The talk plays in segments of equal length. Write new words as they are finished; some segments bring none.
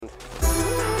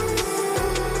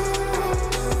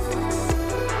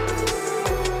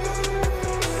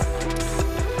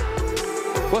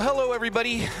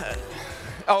everybody.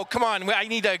 Oh, come on. I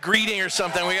need a greeting or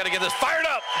something. We got to get this fired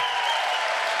up.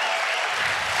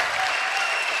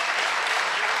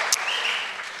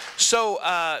 So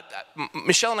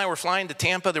Michelle and I were flying to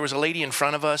Tampa. There was a lady in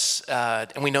front of us,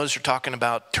 and we noticed her talking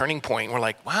about Turning Point. We're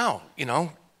like, wow,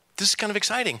 this is kind of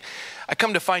exciting. I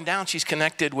come to find out she's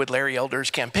connected with Larry Elder's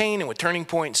campaign and with Turning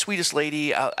Point. Sweetest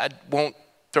lady. I won't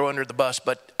throw under the bus,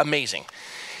 but amazing.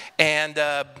 And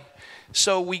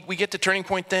so we get to Turning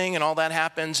Point thing, and all that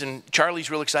happens, and Charlie's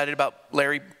real excited about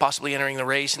Larry possibly entering the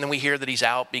race, and then we hear that he's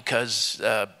out because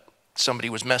somebody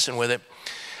was messing with it.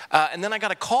 And then I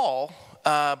got a call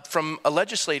from a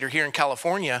legislator here in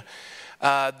California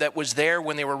that was there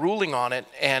when they were ruling on it,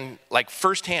 and like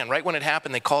firsthand, right when it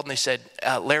happened, they called and they said,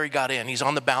 Larry got in, he's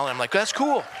on the ballot. I'm like, that's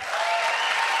cool.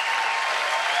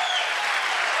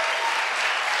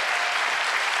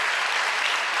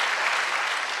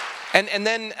 And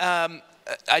then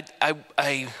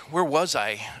I where was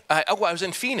I? I was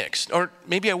in Phoenix, or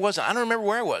maybe I wasn't. I don't remember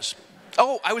where I was.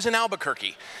 Oh, I was in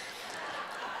Albuquerque.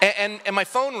 And my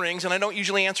phone rings, and I don't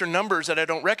usually answer numbers that I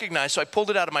don't recognize, so I pulled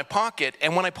it out of my pocket,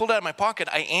 and when I pulled it out of my pocket,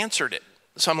 I answered it.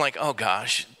 So I'm like, oh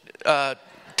gosh,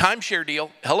 timeshare deal,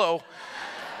 hello.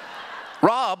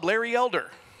 Rob, Larry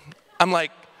Elder. I'm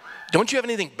like, don't you have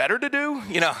anything better to do?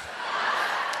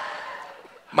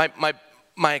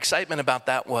 My excitement about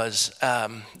that was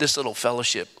this little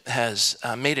fellowship has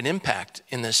made an impact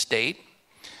in this state,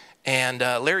 and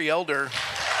Larry Elder...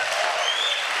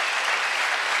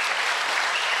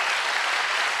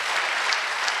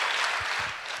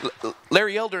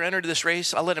 Larry Elder entered this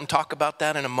race. I'll let him talk about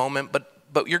that in a moment,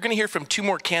 but you're going to hear from two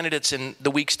more candidates in the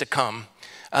weeks to come.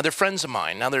 They're friends of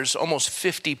mine. Now, there's almost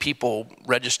 50 people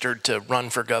registered to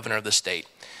run for governor of the state.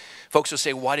 Folks will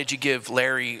say, why did you give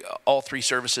Larry all three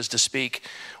services to speak?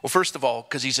 Well, first of all,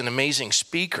 because he's an amazing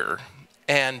speaker.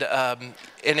 And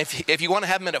if you want to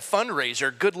have him at a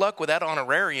fundraiser, good luck with that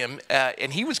honorarium.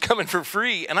 And he was coming for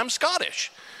free, and I'm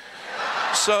Scottish.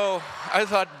 So I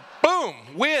thought, boom,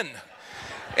 win.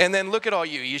 And then look at all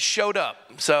you showed up.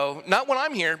 So not when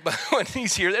I'm here, but when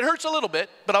he's here. It hurts a little bit,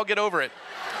 but I'll get over it.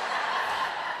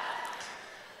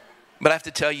 But I have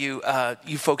to tell you,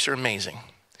 you folks are amazing.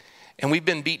 And we've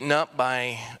been beaten up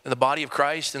by the body of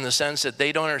Christ in the sense that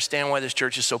they don't understand why this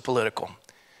church is so political.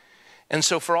 And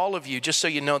so for all of you, just so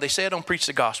you know, they say I don't preach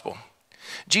the gospel.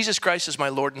 Jesus Christ is my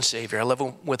Lord and Savior. I love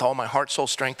him with all my heart, soul,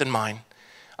 strength, and mind.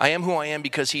 I am who I am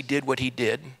because he did what he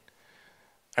did.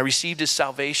 I received his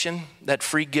salvation, that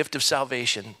free gift of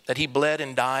salvation, that he bled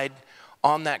and died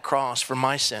on that cross for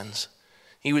my sins.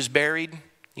 He was buried,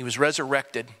 he was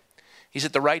resurrected. He's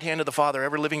at the right hand of the Father,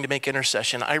 ever living to make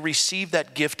intercession. I received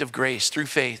that gift of grace through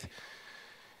faith.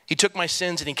 He took my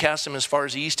sins and he cast them as far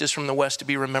as the east is from the west to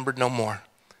be remembered no more.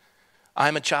 I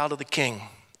am a child of the King.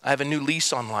 I have a new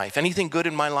lease on life. Anything good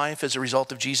in my life is a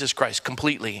result of Jesus Christ,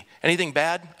 completely. Anything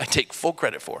bad, I take full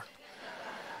credit for.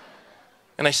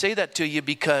 And I say that to you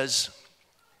because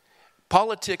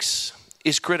politics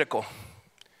is critical,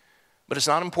 but it's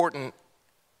not important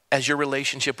as your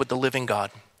relationship with the living God.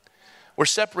 We're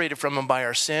separated from him by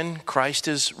our sin. Christ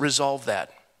has resolved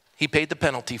that. He paid the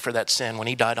penalty for that sin when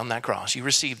he died on that cross. You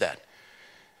received that.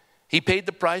 He paid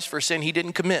the price for sin he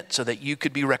didn't commit so that you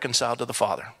could be reconciled to the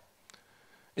Father.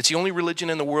 It's the only religion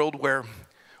in the world where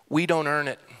we don't earn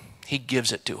it. He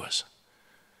gives it to us.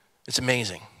 It's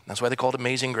amazing. That's why they call it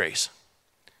Amazing Grace.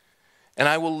 And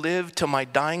I will live till my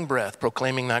dying breath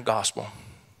proclaiming that gospel.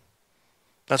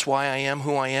 That's why I am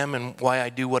who I am and why I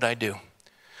do what I do.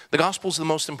 The gospel is the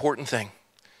most important thing.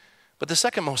 But the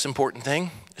second most important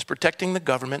thing is protecting the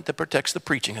government that protects the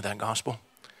preaching of that gospel.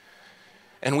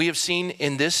 And we have seen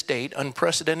in this state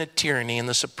unprecedented tyranny and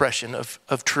the suppression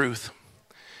of truth.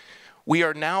 We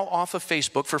are now off of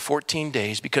Facebook for 14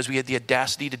 days because we had the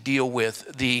audacity to deal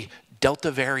with the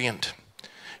Delta variant.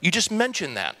 You just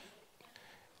mentioned that.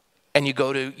 And you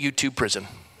go to YouTube prison.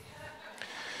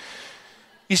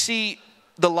 You see,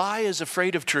 the lie is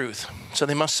afraid of truth, so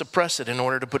they must suppress it in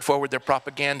order to put forward their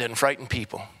propaganda and frighten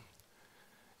people.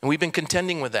 And we've been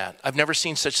contending with that. I've never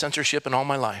seen such censorship in all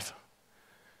my life.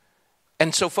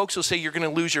 And so folks will say you're going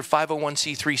to lose your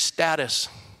 501c3 status.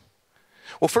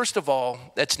 Well, first of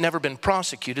all, that's never been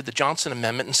prosecuted, the Johnson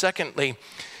Amendment. And secondly,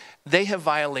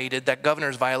 that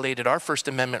governor's violated our First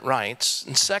Amendment rights.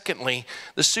 And secondly,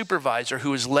 the supervisor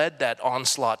who has led that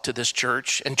onslaught to this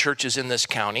church and churches in this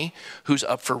county, who's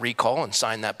up for recall and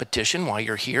signed that petition while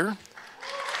you're here.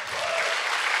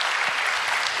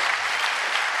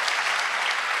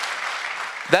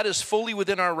 That is fully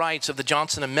within our rights of the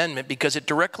Johnson Amendment because it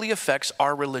directly affects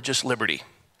our religious liberty.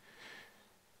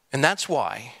 And that's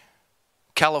why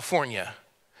California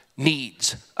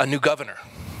needs a new governor.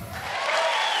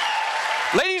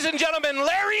 Ladies and gentlemen,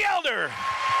 Larry Elder.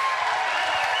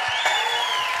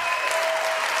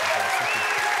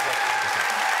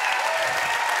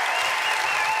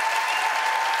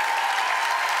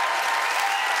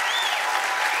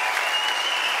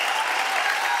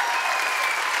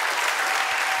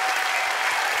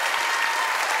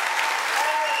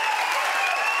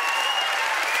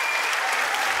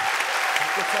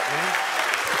 What's up, man?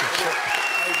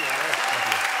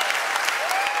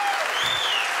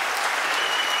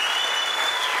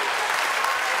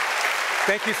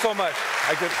 Thank you so much.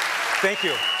 Thank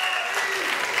you.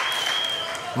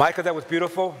 Micah, that was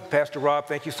beautiful. Pastor Rob,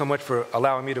 thank you so much for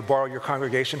allowing me to borrow your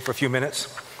congregation for a few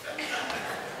minutes.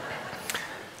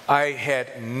 I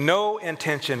had no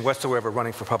intention whatsoever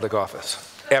running for public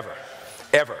office, ever.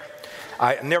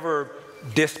 I never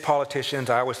dissed politicians.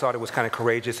 I always thought it was kind of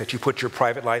courageous that you put your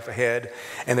private life ahead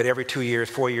and that every 2 years,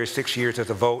 4 years, 6 years there's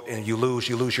a vote and you lose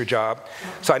your job.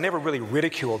 So I never really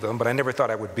ridiculed them, but I never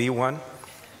thought I would be one.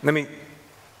 Let me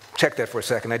check that for a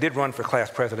second. I did run for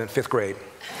class president, 5th grade.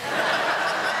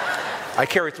 I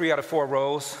carried 3 out of 4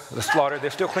 rows, the slaughter. They're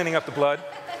still cleaning up the blood.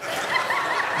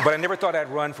 But I never thought I'd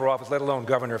run for office, let alone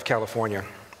governor of California.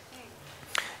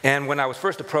 And when I was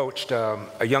first approached, a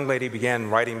young lady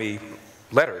began writing me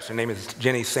letters. Her name is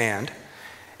Jenny Sand.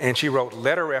 And she wrote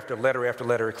letter after letter after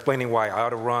letter explaining why I ought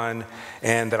to run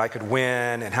and that I could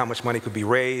win and how much money could be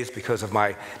raised because of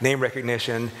my name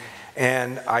recognition.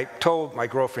 And I told my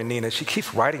girlfriend, Nina, she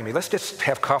keeps writing me. Let's just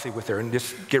have coffee with her and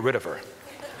just get rid of her.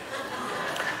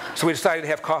 So we decided to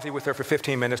have coffee with her for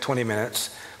 15 minutes, 20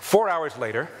 minutes. 4 hours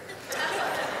later,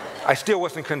 I still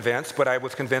wasn't convinced, but I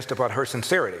was convinced about her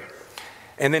sincerity.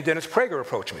 And then Dennis Prager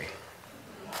approached me.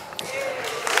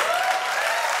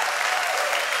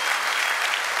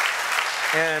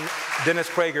 And Dennis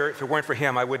Prager, if it weren't for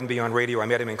him, I wouldn't be on radio. I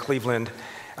met him in Cleveland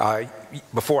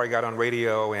before I got on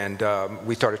radio, and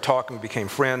we started talking, we became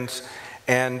friends.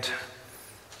 And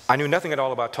I knew nothing at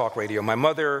all about talk radio. My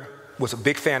mother was a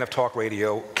big fan of talk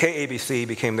radio. KABC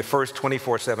became the first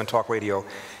 24/7 talk radio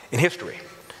in history.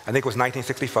 I think it was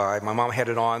 1965. My mom had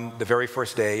it on the very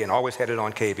first day and always had it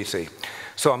on KABC.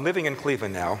 So I'm living in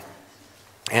Cleveland now,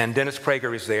 and Dennis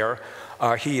Prager is there.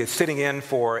 He is sitting in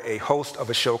for a host of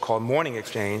a show called Morning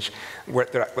Exchange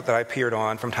that I appeared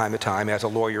on from time to time as a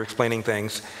lawyer explaining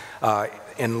things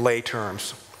in lay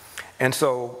terms. And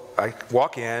so I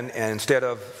walk in, and instead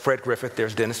of Fred Griffith,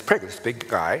 there's Dennis Prager, this big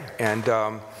guy. And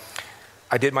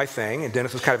I did my thing, and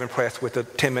Dennis was kind of impressed with the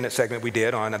 10-minute segment we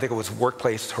did on, I think it was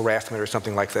workplace harassment or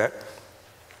something like that,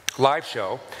 live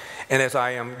show. And as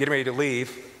I am getting ready to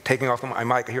leave, taking off my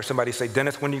mic, I hear somebody say,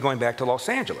 "Dennis, when are you going back to Los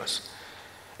Angeles?"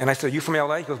 And I said, "You from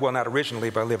LA?" He goes, "Well, not originally,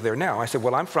 but I live there now." I said,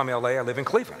 "Well, I'm from LA, I live in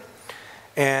Cleveland."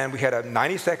 And we had a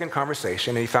 90-second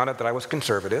conversation, and he found out that I was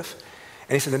conservative.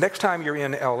 And he said, "The next time you're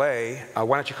in LA,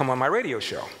 why don't you come on my radio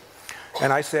show?"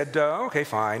 And I said, "Okay,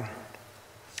 fine."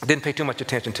 Didn't pay too much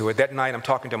attention to it. That night, I'm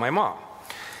talking to my mom.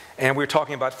 And we were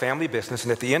talking about family business,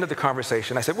 and at the end of the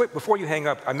conversation, I said, "Wait, before you hang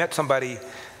up, I met somebody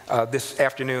this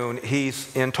afternoon.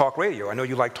 He's in talk radio. I know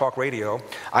you like talk radio."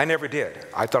 I never did.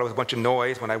 I thought it was a bunch of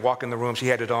noise. When I walk in the room, she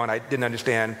had it on. I didn't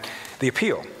understand the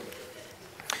appeal.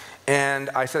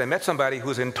 And I said, "I met somebody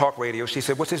who's in talk radio." She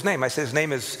said, "What's his name?" I said, "His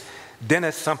name is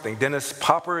Dennis something. Dennis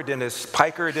Popper, Dennis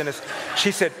Piker, Dennis."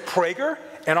 She said, "Prager?"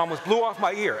 And almost blew off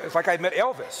my ear. It's like I'd met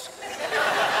Elvis.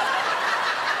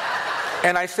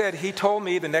 And I said, "He told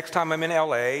me the next time I'm in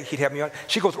LA, he'd have me on."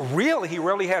 She goes, "Really? He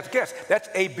rarely has guests. That's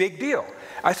a big deal."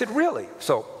 I said, "Really?"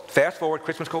 So fast forward,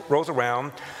 Christmas rolls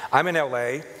around. I'm in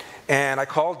LA, and I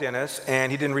called Dennis,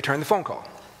 and he didn't return the phone call.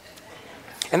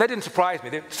 And that didn't surprise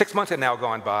me. 6 months had now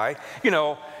gone by. You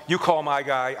know, you call my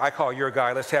guy, I call your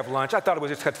guy, let's have lunch. I thought it was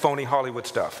just that phony Hollywood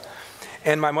stuff.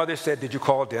 And my mother said, "Did you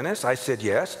call Dennis?" I said,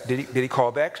 "Yes." Did he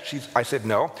call back?" I said,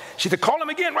 "No." She said, "Call him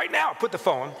again right now." Put the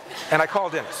phone, and I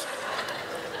called Dennis.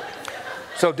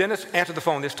 So Dennis answered the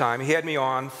phone this time. He had me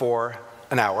on for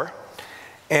an hour.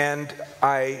 And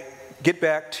I get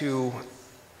back to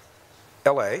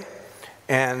LA,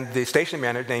 and the station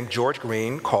manager named George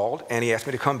Green called, and he asked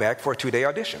me to come back for a 2-day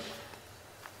audition.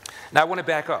 Now I want to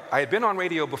back up. I had been on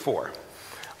radio before.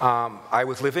 I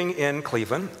was living in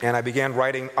Cleveland, and I began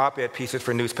writing op-ed pieces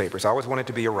for newspapers. I always wanted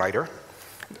to be a writer.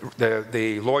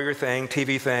 The lawyer thing,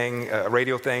 TV thing,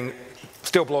 radio thing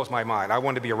still blows my mind. I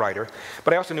wanted to be a writer.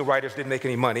 But I also knew writers didn't make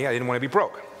any money. I didn't want to be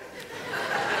broke.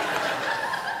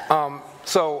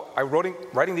 So I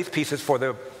writing these pieces for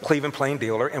the Cleveland Plain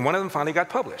Dealer, and one of them finally got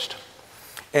published.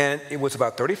 And it was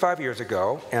about 35 years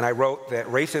ago, and I wrote that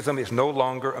racism is no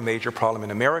longer a major problem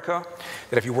in America,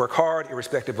 that if you work hard,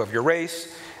 irrespective of your race,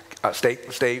 stay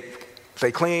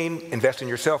clean, invest in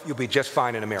yourself, you'll be just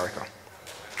fine in America.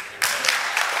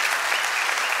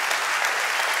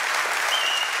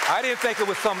 I didn't think it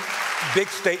was some big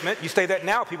statement. You say that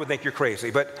now, people think you're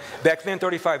crazy. But back then,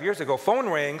 35 years ago, phone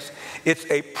rings. It's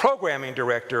a programming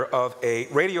director of a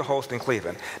radio host in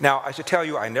Cleveland. Now, I should tell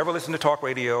you, I never listened to talk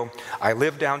radio. I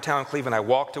live downtown Cleveland. I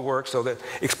walk to work. So the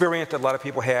experience that a lot of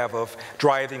people have of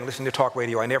driving, listening to talk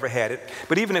radio, I never had it.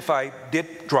 But even if I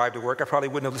did drive to work, I probably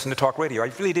wouldn't have listened to talk radio.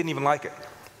 I really didn't even like it.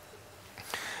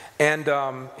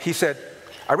 And he said,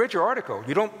 I read your article.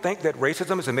 You don't think that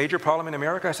racism is a major problem in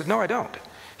America? I said, no, I don't.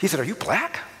 He said, are you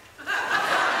black?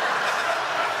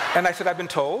 And I said, I've been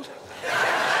told.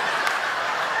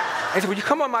 He said, would you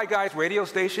come on my guy's radio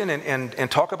station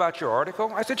and talk about your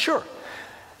article? I said, sure.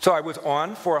 So I was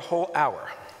on for a whole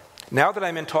hour. Now that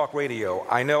I'm in talk radio,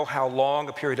 I know how long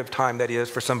a period of time that is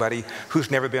for somebody who's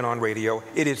never been on radio.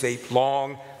 It is a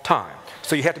long time.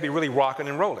 So you have to be really rocking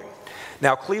and rolling.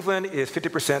 Now, Cleveland is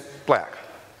 50% black.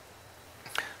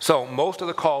 So most of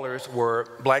the callers were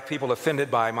black people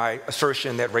offended by my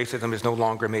assertion that racism is no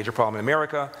longer a major problem in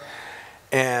America.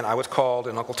 And I was called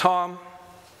an Uncle Tom.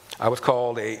 I was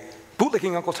called a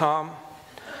bootlicking Uncle Tom.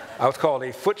 I was called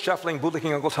a foot-shuffling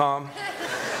bootlicking Uncle Tom.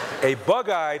 A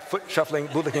bug-eyed foot-shuffling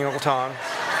bootlicking Uncle Tom.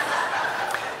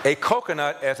 A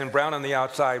coconut, as in brown on the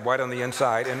outside, white on the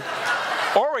inside. And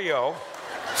Oreo,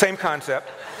 same concept.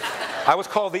 I was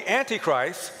called the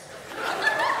Antichrist.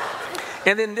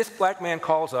 And then this black man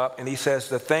calls up and he says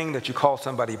the thing that you call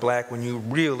somebody black when you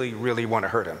really, really want to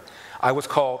hurt him. I was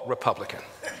called Republican.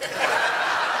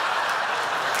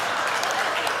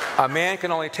 A man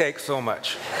can only take so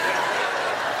much.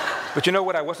 But you know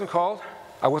what I wasn't called?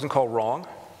 I wasn't called wrong.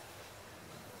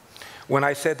 When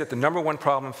I said that the number one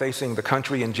problem facing the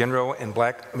country in general and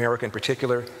black America in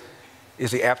particular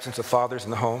is the absence of fathers in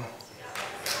the home,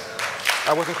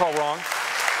 I wasn't called wrong.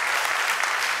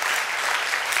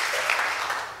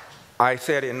 I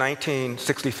said in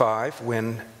 1965,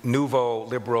 when nouveau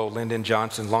liberal Lyndon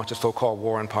Johnson launched a so-called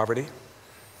war on poverty,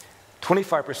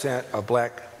 25% of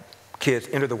black kids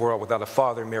enter the world without a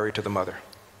father married to the mother.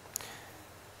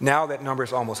 Now that number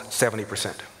is almost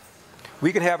 70%.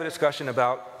 We can have a discussion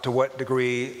about to what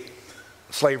degree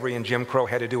slavery and Jim Crow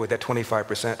had to do with that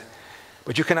 25%,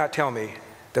 but you cannot tell me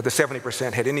that the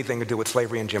 70% had anything to do with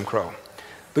slavery and Jim Crow.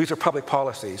 These are public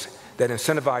policies that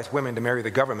incentivized women to marry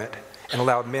the government and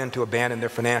allowed men to abandon their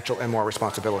financial and moral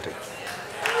responsibility.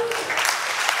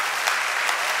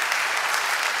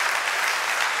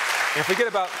 And forget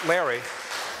about Larry.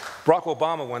 Barack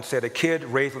Obama once said a kid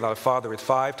raised without a father is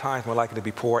 5 times more likely to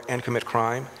be poor and commit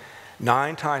crime,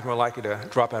 9 times more likely to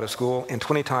drop out of school, and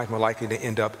 20 times more likely to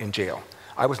end up in jail.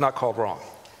 I was not called wrong.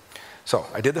 So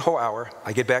I did the whole hour.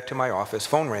 I get back to my office,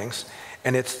 phone rings,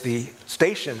 and it's the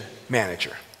station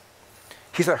manager.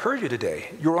 He said, I heard you today.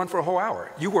 You were on for a whole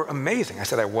hour. You were amazing. I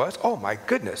said, I was? Oh, my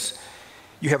goodness.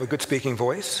 You have a good speaking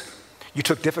voice. You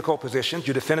took difficult positions.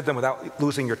 You defended them without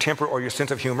losing your temper or your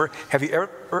sense of humor. Have you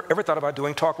ever thought about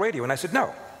doing talk radio? And I said,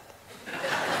 no.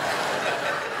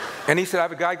 And he said, I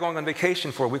have a guy going on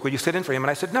vacation for a week. Will you sit in for him?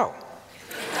 And I said, no.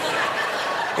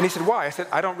 And he said, why? I said,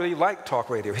 I don't really like talk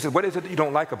radio. He said, what is it that you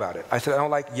don't like about it? I said, I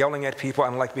don't like yelling at people. I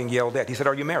don't like being yelled at. He said,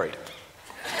 are you married?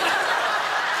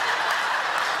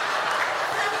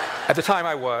 At the time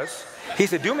I was. He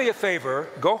said, do me a favor,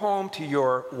 go home to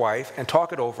your wife and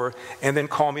talk it over, and then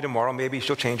call me tomorrow. Maybe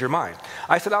she'll change her mind.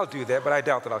 I said, I'll do that, but I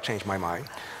doubt that I'll change my mind.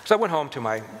 So I went home to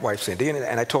my wife, Cindy,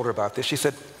 and I told her about this. She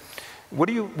said, what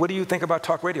do you think about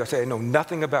talk radio? I said, I know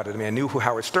nothing about it. I mean, I knew who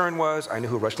Howard Stern was. I knew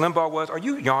who Rush Limbaugh was. Are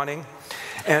you yawning?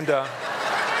 And I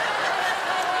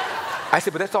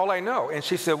said, but that's all I know. And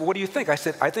she said, well, what do you think? I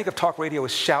said, I think of talk radio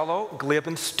as shallow, glib,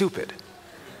 and stupid.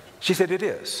 She said, it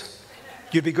is.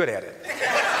 You'd be good at it.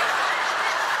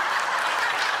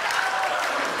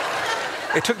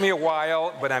 It took me a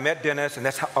while, but I met Dennis, and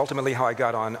that's ultimately how I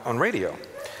got on radio.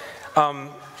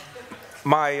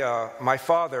 My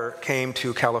father came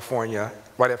to California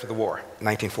right after the war,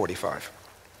 1945.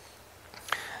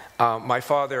 My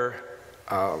father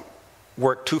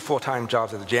worked 2 full-time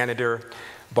jobs as a janitor,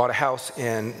 bought a house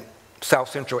in South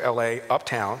Central LA,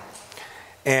 uptown,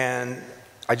 and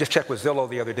I just checked with Zillow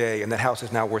the other day, and that house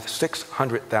is now worth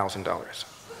 $600,000.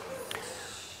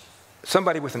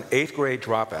 Somebody with an 8th grade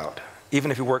dropout,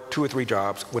 even if he worked 2 or 3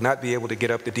 jobs, would not be able to get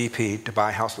up the DP to buy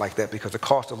a house like that because the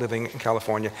cost of living in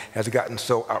California has gotten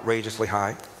so outrageously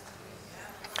high.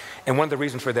 And one of the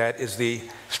reasons for that is the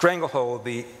stranglehold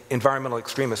the environmental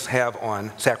extremists have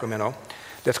on Sacramento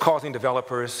that's causing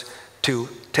developers to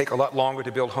take a lot longer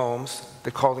to build homes.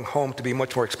 They're causing homes to be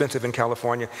much more expensive in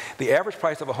California. The average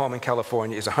price of a home in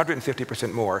California is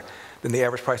 150% more than the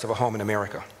average price of a home in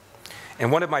America.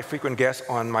 And one of my frequent guests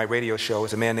on my radio show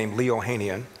is a man named Leo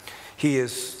Hanian. He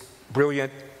is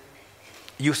brilliant,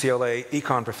 UCLA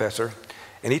econ professor,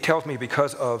 and he tells me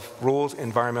because of rules,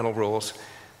 environmental rules,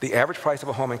 the average price of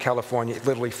a home in California is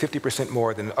literally 50%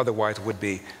 more than it otherwise would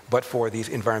be, but for these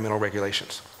environmental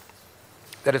regulations.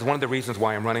 That is one of the reasons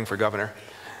why I'm running for governor.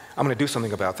 I'm going to do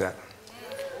something about that.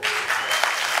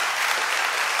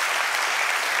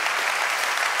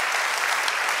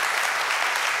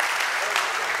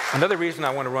 Another reason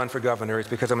I want to run for governor is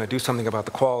because I'm going to do something about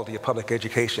the quality of public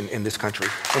education in this country,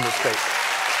 in this state.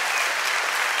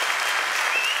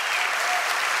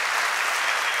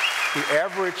 The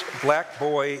average black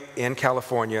boy in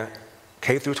California,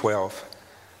 K through 12,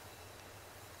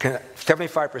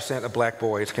 75% of black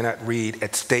boys cannot read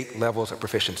at state levels of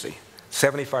proficiency.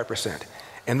 75%.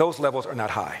 And those levels are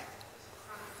not high.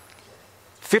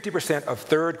 50% of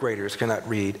third graders cannot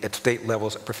read at state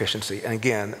levels of proficiency. And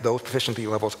again, those proficiency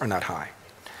levels are not high.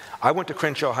 I went to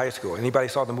Crenshaw High School. Anybody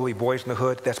saw the movie Boys in the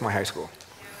Hood? That's my high school.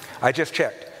 I just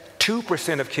checked.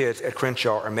 2% of kids at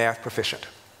Crenshaw are math proficient.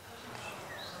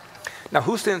 Now,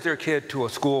 who sends their kid to a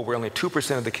school where only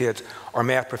 2% of the kids are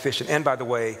math proficient? And by the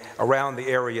way, around the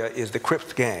area is the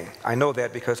Crips gang. I know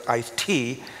that because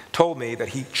Ice-T told me that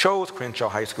he chose Crenshaw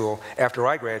High School after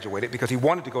I graduated because he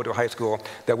wanted to go to a high school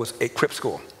that was a Crip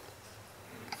school.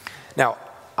 Now,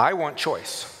 I want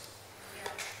choice.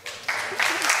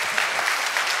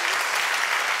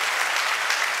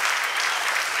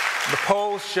 The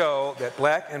polls show that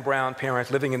black and brown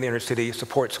parents living in the inner city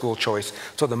support school choice,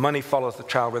 so the money follows the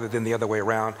child rather than the other way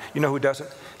around. You know who doesn't?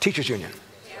 Teachers Union.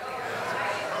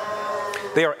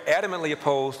 They are adamantly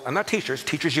opposed, not teachers,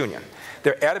 Teachers Union.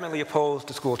 They're adamantly opposed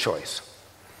to school choice.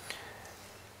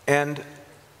 And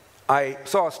I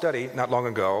saw a study not long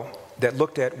ago that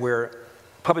looked at where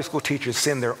public school teachers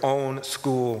send their own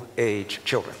school-age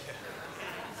children.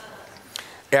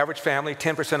 Average family,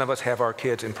 10% of us have our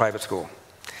kids in private school.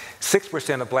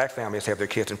 6% of black families have their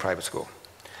kids in private school.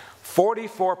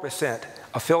 44%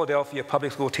 of Philadelphia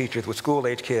public school teachers with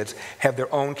school-age kids have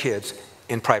their own kids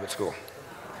in private school.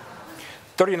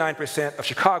 39% of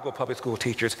Chicago public school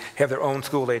teachers have their own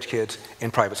school-age kids in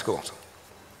private schools.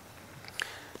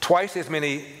 Twice as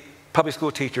many public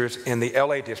school teachers in the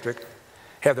LA district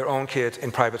have their own kids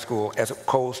in private school as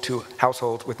opposed to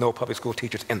households with no public school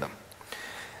teachers in them.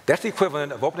 That's the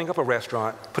equivalent of opening up a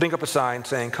restaurant, putting up a sign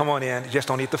saying, "Come on in, just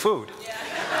don't eat the food."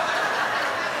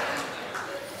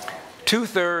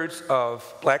 2/3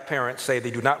 of black parents say they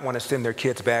do not want to send their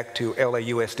kids back to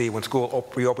LAUSD when school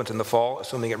reopens in the fall,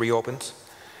 assuming it reopens.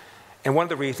 And one of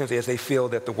the reasons is they feel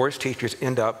that the worst teachers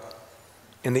end up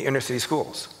in the inner city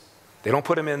schools. They don't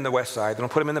put them in the west side, they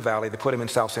don't put them in the valley, they put them in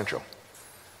South Central.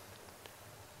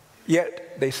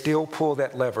 Yet they still pull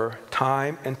that lever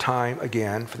time and time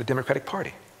again for the Democratic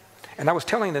Party. And I was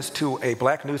telling this to a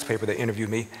black newspaper that interviewed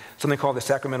me, something called the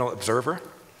Sacramento Observer.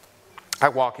 I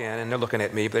walk in and they're looking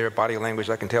at me, their body language,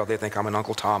 I can tell they think I'm an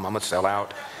Uncle Tom, I'm a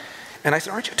sellout. And I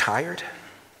said, "Aren't you tired?"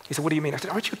 He said, "What do you mean?" I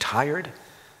said, "Aren't you tired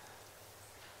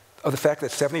of the fact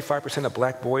that 75% of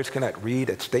black boys cannot read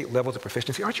at state levels of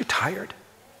proficiency? Aren't you tired?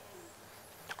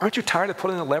 Aren't you tired of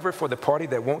pulling the lever for the party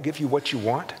that won't give you what you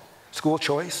want? School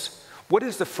choice? What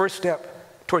is the first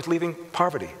step towards leaving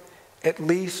poverty? At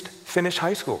least finish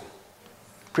high school.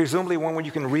 Presumably one where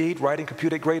you can read, write, and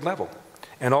compute at grade level.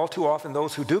 And all too often,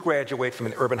 those who do graduate from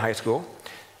an urban high school,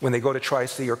 when they go to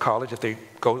Tri-C or college, if they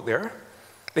go there,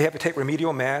 they have to take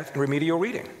remedial math and remedial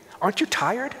reading. Aren't you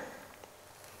tired?"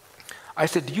 I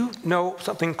said, "Do you know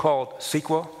something called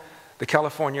CEQA, the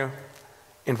California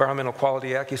Environmental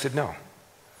Quality Act?" He said, "No."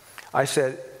 I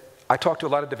said, "I talked to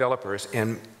a lot of developers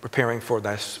in preparing for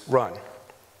this run.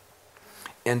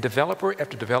 And developer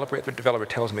after developer after developer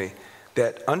tells me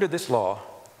that under this law,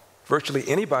 virtually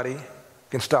anybody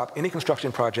can stop any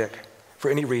construction project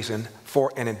for any reason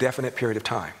for an indefinite period of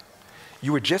time.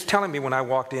 You were just telling me when I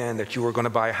walked in that you were going to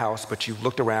buy a house, but you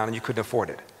looked around and you couldn't afford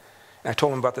it. And I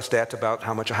told him about the stats about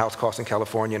how much a house costs in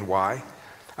California and why.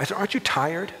 I said, aren't you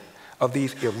tired of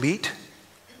these elite,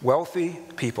 wealthy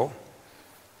people,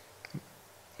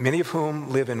 many of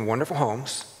whom live in wonderful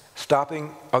homes,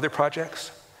 stopping other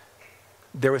projects?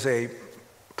 There was a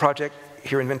project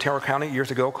here in Ventura County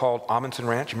years ago called Amundsen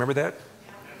Ranch. Remember that?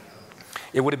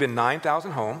 It would have been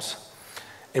 9,000 homes.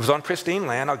 It was on pristine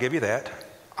land, I'll give you that.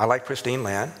 I like pristine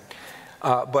land.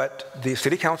 But the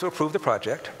city council approved the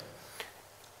project.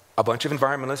 A bunch of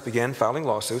environmentalists began filing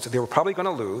lawsuits that they were probably going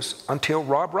to lose until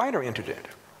Rob Reiner entered it.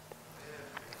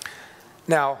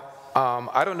 Now,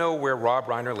 I don't know where Rob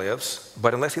Reiner lives,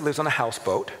 but unless he lives on a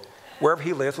houseboat, wherever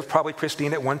he lives was probably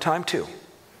pristine at one time too.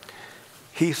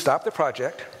 He stopped the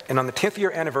project, and on the 10th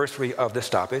year anniversary of the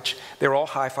stoppage, they were all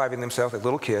high-fiving themselves like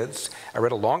little kids. I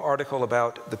read a long article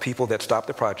about the people that stopped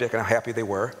the project and how happy they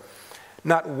were.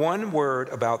 Not one word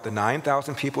about the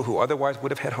 9,000 people who otherwise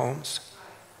would have had homes.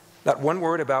 Not one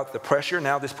word about the pressure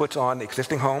now this puts on the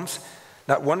existing homes.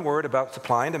 Not one word about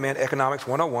supply and demand economics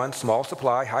 101, small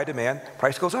supply, high demand,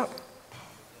 price goes up.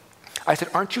 I said,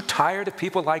 aren't you tired of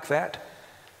people like that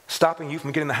stopping you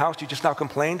from getting the house you just now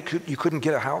complained you couldn't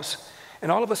get a house?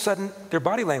 And all of a sudden, their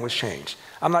body language changed.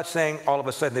 I'm not saying all of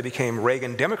a sudden they became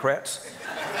Reagan Democrats,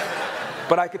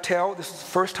 but I could tell this is the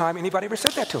first time anybody ever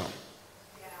said that to them.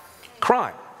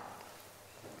 Crime.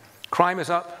 Crime is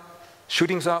up,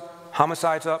 shootings up,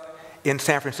 homicides up in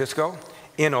San Francisco,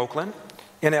 in Oakland,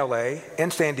 in LA,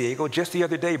 in San Diego. Just the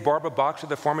other day, Barbara Boxer,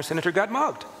 the former senator, got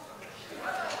mugged.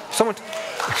 Someone...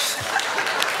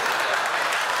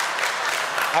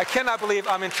 I cannot believe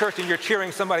I'm in church and you're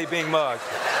cheering somebody being mugged.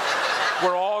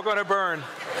 We're all going to burn.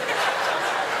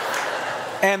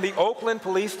 And the Oakland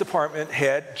Police Department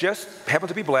head, just happened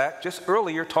to be black, just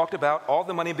earlier talked about all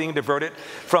the money being diverted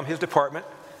from his department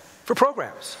for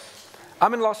programs.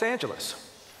 I'm in Los Angeles.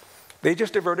 They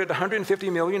just diverted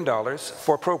 $150 million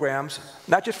for programs,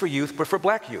 not just for youth, but for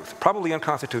black youth, probably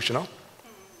unconstitutional.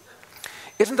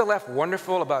 Isn't the left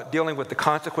wonderful about dealing with the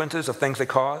consequences of things they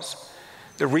cause?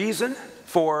 The reason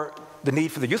for the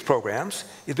need for the youth programs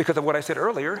is because of what I said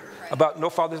earlier about no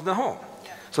fathers in the home.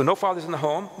 So no fathers in the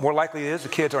home, more likely it is the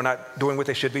kids are not doing what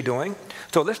they should be doing.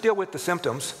 So let's deal with the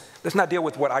symptoms. Let's not deal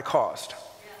with what I caused.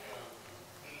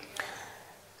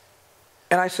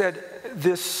 And I said,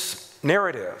 this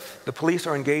narrative, the police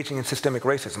are engaging in systemic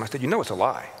racism. I said, you know it's a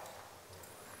lie.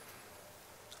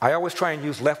 I always try and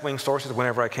use left-wing sources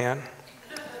whenever I can.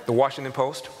 The Washington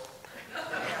Post.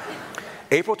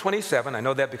 April 27, I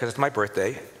know that because it's my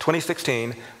birthday,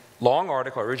 2016, long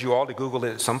article, I urge you all to Google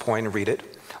it at some point and read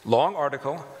it. Long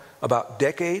article about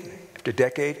decade after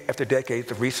decade after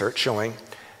decades of research showing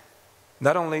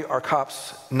not only are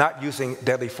cops not using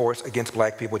deadly force against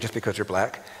black people just because they're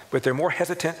black, but they're more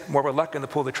hesitant, more reluctant to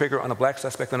pull the trigger on a black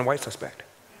suspect than a white suspect.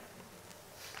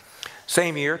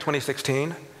 Same year,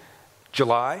 2016,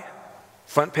 July,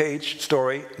 front page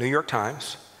story, New York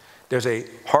Times. There's a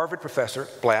Harvard professor,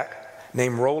 black,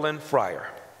 named Roland Fryer.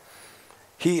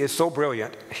 He is so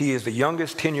brilliant, he is the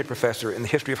youngest tenured professor in the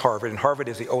history of Harvard, and Harvard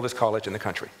is the oldest college in the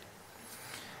country.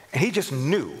 And he just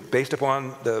knew, based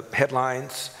upon the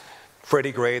headlines,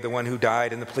 Freddie Gray, the one who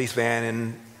died in the police van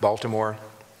in Baltimore,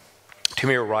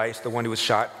 Tamir Rice, the one who was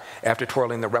shot after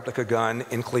twirling the replica gun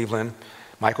in Cleveland,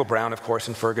 Michael Brown, of course,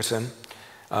 in Ferguson,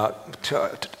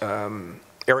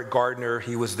 Eric Gardner,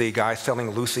 he was the guy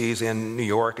selling Lucy's in New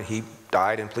York, and he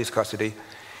died in police custody.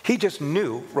 He just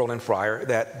knew, Roland Fryer,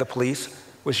 that the police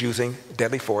was using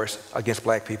deadly force against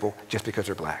black people just because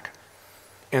they're black,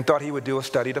 and thought he would do a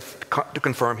study to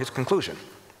confirm his conclusion.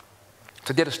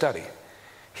 So did a study.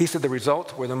 He said the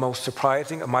results were the most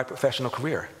surprising of my professional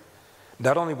career.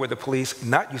 Not only were the police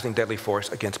not using deadly force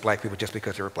against black people just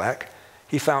because they were black,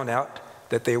 he found out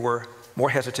that they were more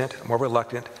hesitant, more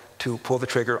reluctant to pull the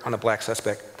trigger on a black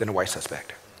suspect than a white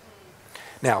suspect.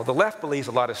 Now, the left believes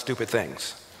a lot of stupid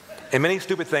things. And many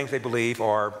stupid things they believe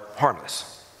are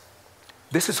harmless.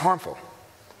 This is harmful.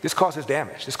 This causes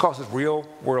damage. This causes real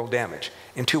world damage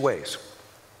in two ways.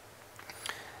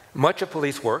 Much of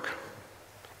police work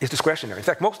is discretionary. In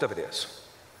fact, most of it is.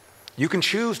 You can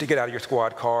choose to get out of your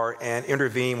squad car and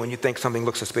intervene when you think something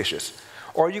looks suspicious.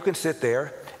 Or you can sit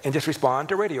there and just respond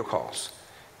to radio calls.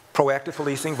 Proactive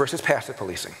policing versus passive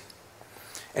policing.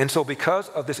 And so because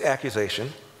of this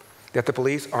accusation that the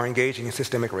police are engaging in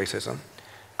systemic racism,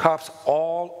 cops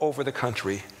all over the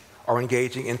country are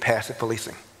engaging in passive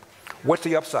policing. What's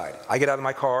the upside? I get out of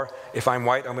my car. If I'm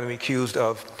white, I'm going to be accused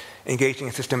of engaging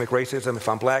in systemic racism. If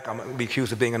I'm black, I'm going to be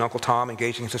accused of being an Uncle Tom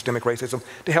engaging in systemic racism.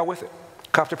 To hell with it.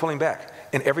 Cops are pulling back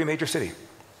in every major city.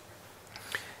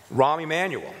 Rahm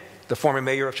Emanuel, the former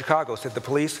mayor of Chicago, said the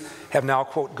police have now,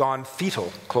 quote, gone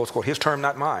fetal, close quote, his term,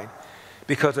 not mine,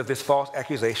 because of this false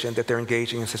accusation that they're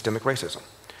engaging in systemic racism.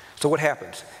 So what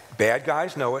happens? Bad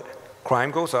guys know it.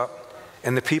 Crime goes up,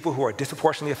 and the people who are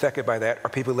disproportionately affected by that are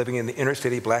people living in the inner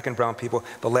city, black and brown people,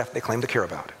 the left they claim to care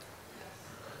about.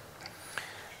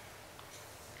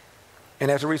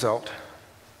 And as a result,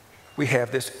 we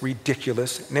have this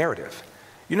ridiculous narrative.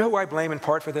 You know who I blame in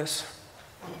part for this?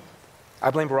 I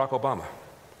blame Barack Obama.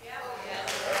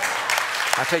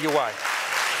 I'll tell you why.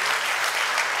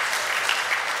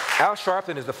 Al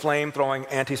Sharpton is the flame-throwing,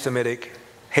 anti-Semitic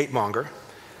hate monger,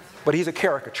 but he's a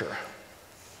caricature.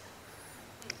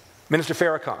 Minister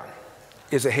Farrakhan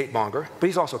is a hate monger, but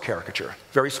he's also a caricature.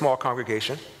 Very small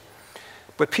congregation.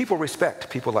 But people respect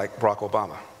people like Barack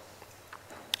Obama.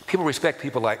 People respect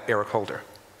people like Eric Holder.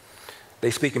 They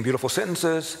speak in beautiful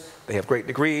sentences. They have great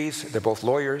degrees. They're both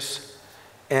lawyers.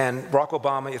 and Barack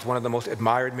Obama is one of the most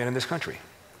admired men in this country.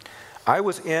 I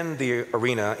was in the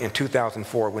arena in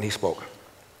 2004 when he spoke.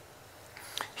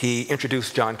 He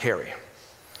introduced John Kerry,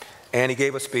 and he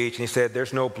gave a speech, and he said,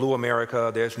 there's no blue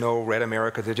America, there's no red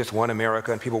America, there's just one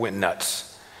America, and people went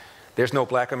nuts. There's no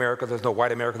black America, there's no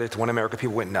white America, there's one America,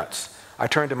 people went nuts. I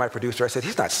turned to my producer, I said,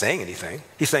 he's not saying anything.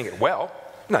 He's saying it well,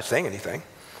 he's not saying anything.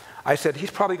 I said,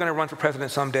 he's probably going to run for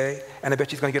president someday, and I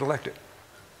bet he's going to get elected.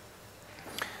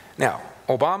 Now,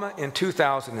 Obama in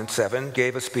 2007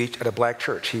 gave a speech at a black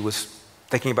church. He was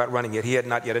thinking about running it. He had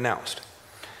not yet announced.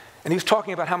 And he was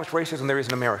talking about how much racism there is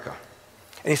in America.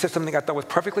 And he said something I thought was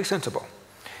perfectly sensible.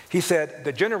 He said,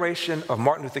 the generation of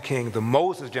Martin Luther King, the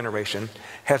Moses generation,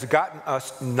 has gotten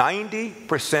us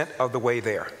 90% of the way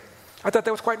there. I thought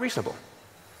that was quite reasonable.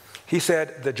 He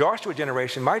said, the Joshua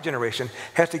generation, my generation,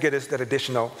 has to get us that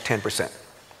additional 10%.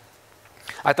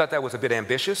 I thought that was a bit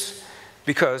ambitious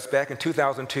because back in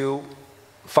 2002,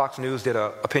 Fox News did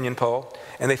an opinion poll,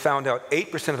 and they found out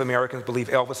 8% of Americans believe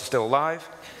Elvis is still alive.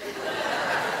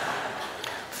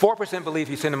 4% believe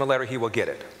if you send him a letter, he will get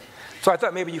it. So I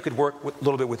thought maybe you could work a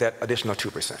little bit with that additional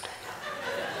 2%.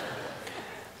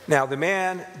 Now, the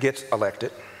man gets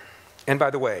elected. And by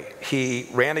the way, he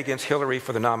ran against Hillary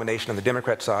for the nomination on the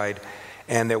Democrat side,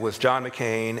 and there was John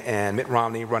McCain and Mitt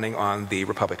Romney running on the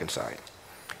Republican side.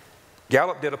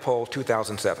 Gallup did a poll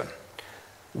 2007.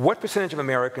 What percentage of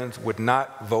Americans would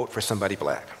not vote for somebody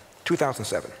black?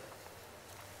 2007.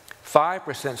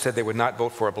 5% said they would not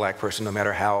vote for a black person no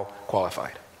matter how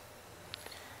qualified.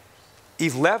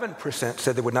 11%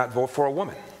 said they would not vote for a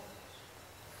woman.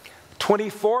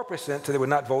 24% said they would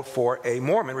not vote for a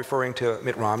Mormon, referring to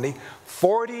Mitt Romney.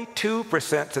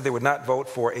 42% said they would not vote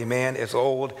for a man as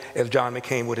old as John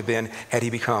McCain would have been had he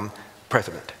become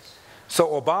president. So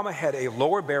Obama had a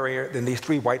lower barrier than these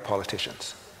three white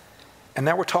politicians. And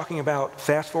now we're talking about,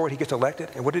 fast forward, he gets elected,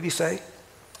 and what did he say?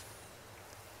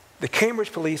 The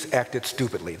Cambridge police acted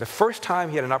stupidly. The first time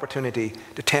he had an opportunity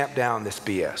to tamp down this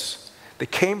BS. The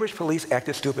Cambridge police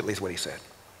acted stupidly is what he said.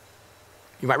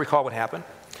 You might recall what happened.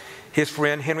 His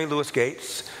friend, Henry Louis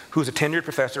Gates, who's a tenured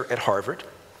professor at Harvard,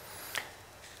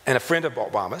 and a friend of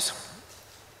Obama's,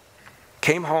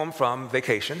 came home from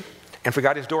vacation and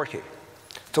forgot his door key.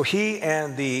 So he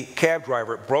and the cab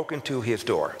driver broke into his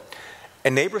door. A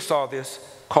neighbor saw this,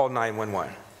 called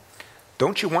 911.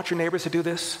 Don't you want your neighbors to do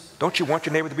this? Don't you want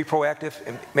your neighbor to be proactive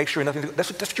and make sure nothing,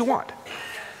 that's what you want.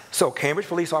 So Cambridge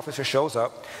police officer shows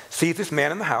up, sees this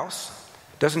man in the house,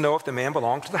 doesn't know if the man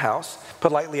belongs to the house,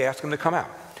 politely asks him to come out.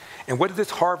 And what did this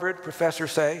Harvard professor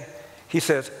say? He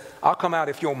says, I'll come out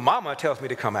if your mama tells me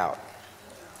to come out.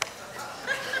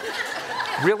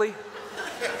 Really?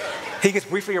 He gets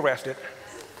briefly arrested.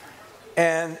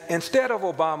 And instead of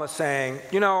Obama saying,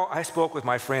 you know, I spoke with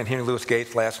my friend Henry Louis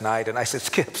Gates last night, and I said,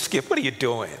 Skip, what are you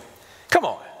doing? Come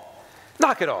on,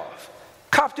 knock it off.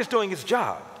 Cop's just doing his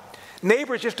job.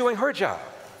 Neighbor's just doing her job.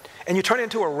 And you turn it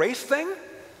into a race thing?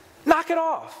 Knock it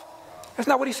off. That's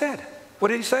not what he said. What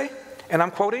did he say? And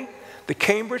I'm quoting, the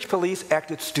Cambridge police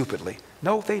acted stupidly.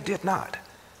 No, they did not.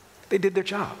 They did their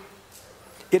job.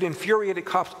 It infuriated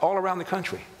cops all around the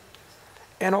country.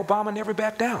 And Obama never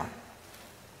backed down.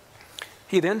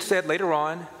 He then said later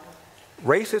on,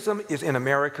 racism is in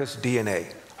America's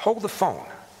DNA. Hold the phone.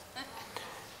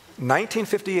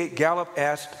 1958, Gallup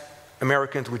asked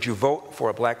Americans, would you vote for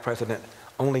a black president?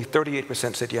 Only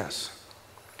 38% said yes.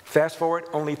 Fast forward,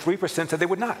 only 3% said they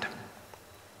would not.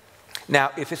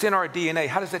 Now, if it's in our DNA,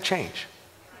 how does that change?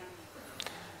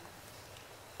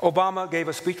 Obama gave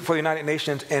a speech before the United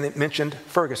Nations and it mentioned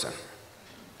Ferguson.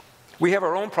 We have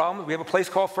our own problems. We have a place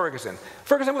called Ferguson.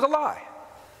 Ferguson was a lie.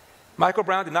 Michael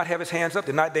Brown did not have his hands up,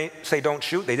 did not say don't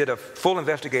shoot. They did a full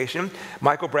investigation.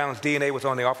 Michael Brown's DNA was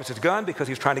on the officer's gun because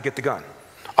he was trying to get the gun.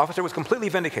 Officer was completely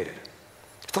vindicated.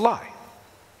 It's a lie.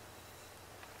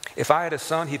 If I had a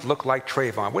son, he'd look like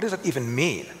Trayvon. What does it even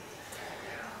mean?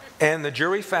 And the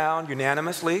jury found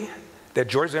unanimously that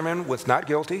George Zimmerman was not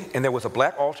guilty, and there was a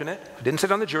black alternate who didn't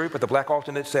sit on the jury, but the black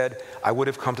alternate said, I would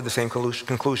have come to the same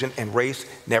conclusion, and race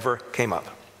never came up.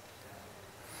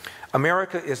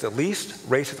 America is the least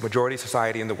racist majority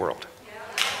society in the world.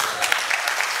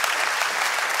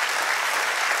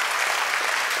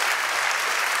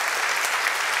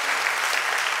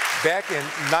 Back in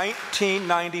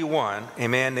 1991, a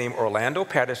man named Orlando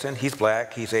Patterson, he's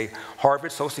black, he's a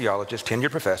Harvard sociologist, tenured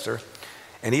professor,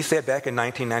 and he said back in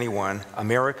 1991,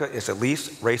 America is the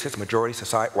least racist majority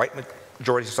society, white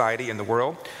majority society in the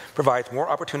world, provides more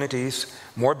opportunities,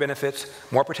 more benefits,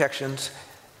 more protections,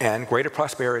 and greater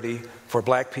prosperity for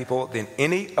black people than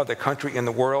any other country in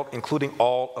the world, including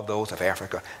all of those of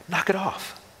Africa. Knock it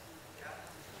off.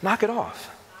 Knock it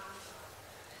off.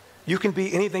 You can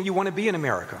be anything you want to be in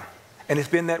America. And it's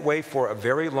been that way for a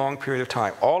very long period of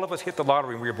time. All of us hit the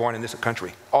lottery when we were born in this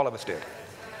country. All of us did.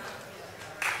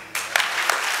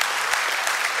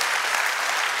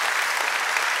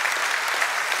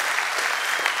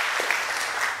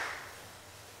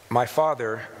 My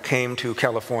father came to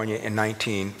California in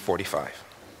 1945,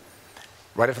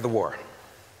 right after the war.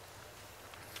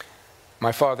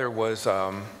 My father was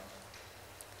in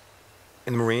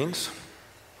the Marines,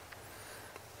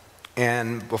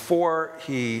 and before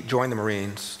he joined the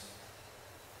Marines,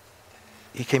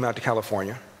 he came out to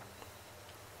California,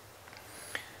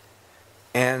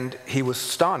 and he was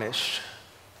astonished.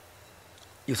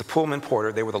 He was a Pullman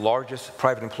porter. They were the largest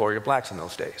private employer of blacks in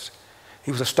those days. He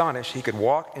was astonished he could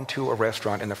walk into a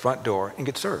restaurant in the front door and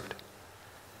get served.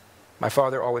 My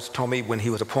father always told me when he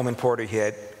was a Pullman porter, he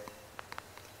had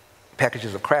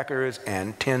packages of crackers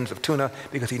and tins of tuna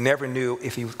because he never knew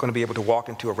if he was going to be able to walk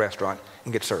into a restaurant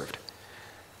and get served.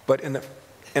 But in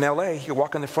LA, he could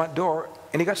walk in the front door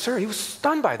and he got served. He was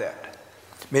stunned by that.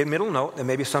 Made a mental note that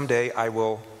maybe someday I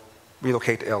will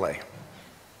relocate to LA.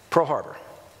 Pearl Harbor.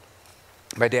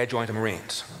 My dad joined the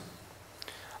Marines.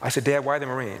 I said, Dad, why the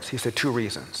Marines? He said, 2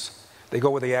 reasons. They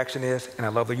go where the action is, and I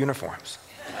love their uniforms.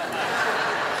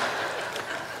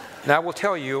 Now, I will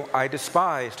tell you, I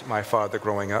despised my father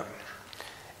growing up,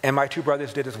 and my 2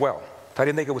 brothers did as well. I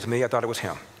didn't think it was me, I thought it was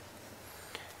him.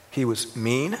 He was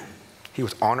mean, he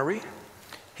was ornery,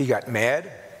 he got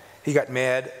mad. He got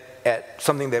mad at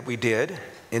something that we did,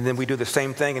 and then we do the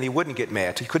same thing, and he wouldn't get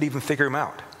mad, so you couldn't even figure him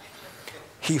out.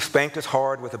 He spanked us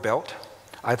hard with a belt.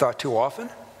 I thought too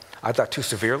often. I thought too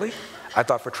severely. I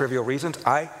thought for trivial reasons.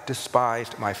 I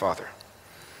despised my father.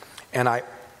 And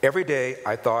every day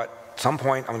I thought, at some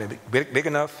point I'm going to be big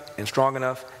enough and strong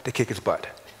enough to kick his butt.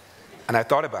 And I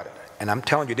thought about it. And I'm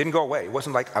telling you, it didn't go away. It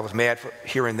wasn't like I was mad for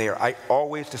here and there. I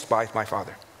always despised my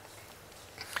father.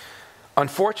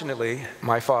 Unfortunately,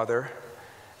 my father,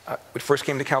 when he first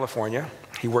came to California,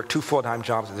 he worked 2 full-time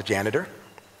jobs as a janitor,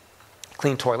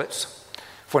 cleaned toilets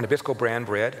for Nabisco brand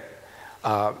bread.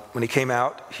 When he came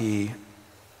out, he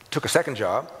took a second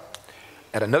job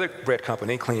at another bread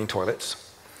company cleaning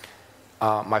toilets.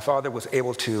 My father was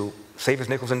able to save his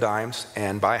nickels and dimes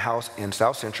and buy a house in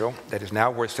South Central that is now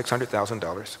worth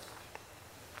 $600,000.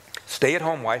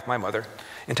 Stay-at-home wife, my mother,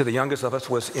 until the youngest of us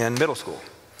was in middle school.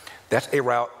 That's a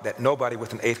route that nobody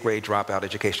with an 8th grade dropout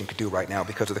education could do right now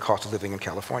because of the cost of living in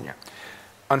California.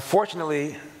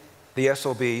 Unfortunately, the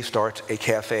SOB starts a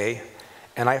cafe,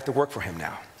 and I have to work for him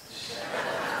now.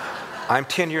 I'm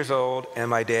 10 years old, and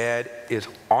my dad is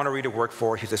ornery to work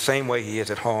for. He's the same way he is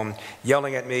at home,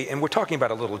 yelling at me. And we're talking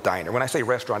about a little diner. When I say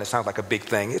restaurant, it sounds like a big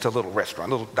thing. It's a little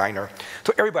restaurant, a little diner.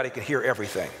 So everybody can hear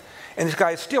everything. And this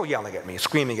guy is still yelling at me,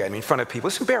 screaming at me in front of people.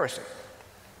 It's embarrassing.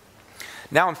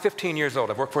 Now I'm 15 years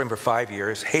old. I've worked for him for 5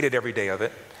 years, hated every day of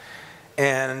it.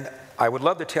 And I would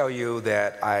love to tell you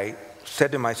that I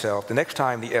said to myself, the next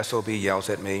time the SOB yells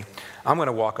at me, I'm going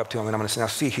to walk up to him and I'm going to say, now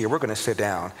see here, we're going to sit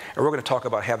down and we're going to talk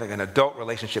about having an adult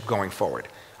relationship going forward.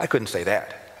 I couldn't say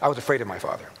that. I was afraid of my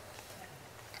father.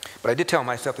 But I did tell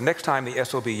myself, the next time the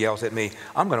SOB yells at me,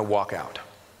 I'm going to walk out.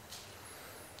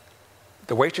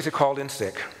 The waitress had called in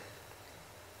sick.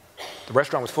 The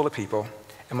restaurant was full of people,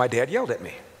 and my dad yelled at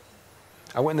me.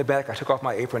 I went in the back, I took off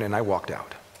my apron, and I walked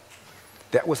out.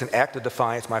 That was an act of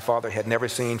defiance my father had never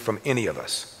seen from any of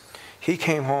us. He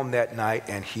came home that night,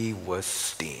 and he was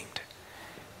steamed.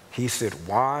 He said,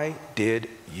 "Why did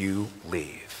you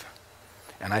leave?"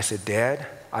 And I said, "Dad,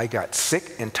 I got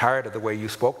sick and tired of the way you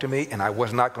spoke to me, and I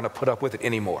was not going to put up with it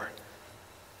anymore."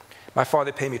 My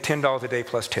father paid me $10 a day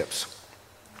plus tips.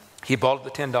 He balled up the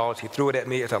 $10. He threw it at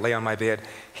me as I lay on my bed.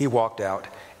 He walked out,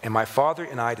 and my father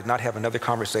and I did not have another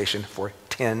conversation for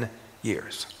 10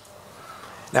 years.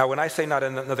 Now, when I say not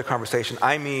another conversation,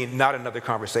 I mean not another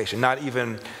conversation, not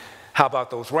even, how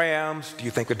about those Rams? Do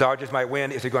you think the Dodgers might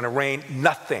win? Is it going to rain?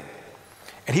 Nothing.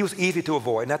 And he was easy to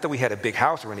avoid. Not that we had a big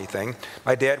house or anything.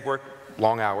 My dad worked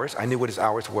long hours. I knew what his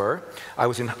hours were. I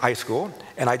was in high school,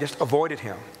 and I just avoided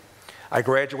him. I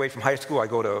graduate from high school. I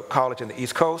go to college in the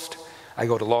East Coast. I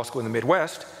go to law school in the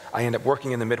Midwest. I end up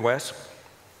working in the Midwest.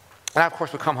 And I, of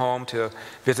course, would come home to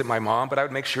visit my mom, but I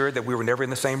would make sure that we were never in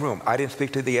the same room. I didn't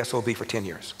speak to the SOB for 10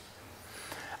 years.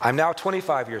 I'm now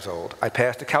 25 years old. I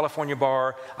passed the California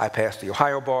bar. I passed the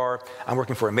Ohio bar. I'm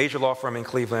working for a major law firm in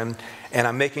Cleveland, and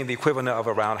I'm making the equivalent of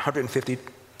around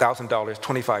 $150,000,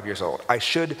 25 years old. I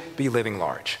should be living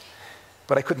large,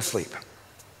 but I couldn't sleep.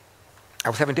 I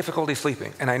was having difficulty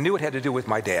sleeping, and I knew it had to do with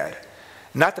my dad.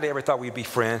 Not that I ever thought we'd be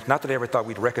friends, not that I ever thought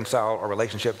we'd reconcile our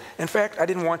relationship. In fact, I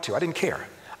didn't want to. I didn't care.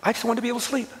 I just wanted to be able to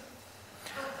sleep.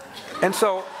 And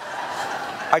so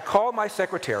I called my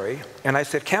secretary and I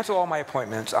said, cancel all my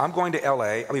appointments. I'm going to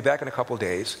LA. I'll be back in a couple of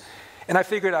days. And I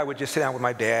figured I would just sit down with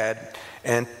my dad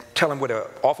and tell him what an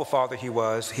awful father he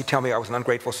was. He'd tell me I was an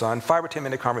ungrateful son. 5 or 10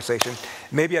 minute conversation.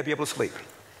 Maybe I'd be able to sleep.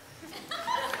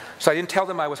 So I didn't tell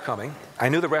them I was coming. I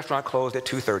knew the restaurant closed at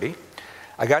 2:30.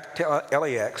 I got to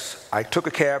LAX. I took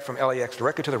a cab from LAX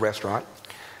directly to the restaurant,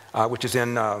 which is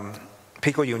in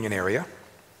Pico Union area.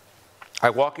 I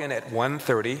walk in at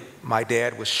 1:30. My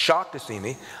dad was shocked to see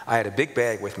me. I had a big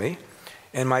bag with me.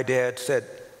 And my dad said,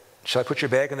 should I put your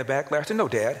bag in the back, Larry? I said, no,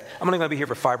 Dad. I'm only going to be here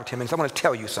for 5 or 10 minutes. I want to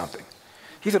tell you something.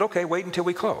 He said, okay, wait until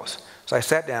we close. So I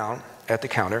sat down at the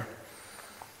counter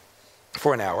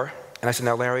for an hour. And I said,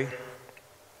 now, Larry,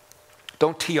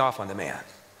 don't tee off on the man.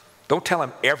 Don't tell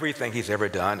him everything he's ever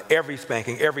done, every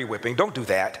spanking, every whipping. Don't do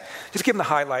that. Just give him the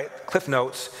highlight, Cliff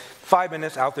Notes, 5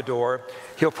 minutes out the door.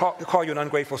 He'll call you an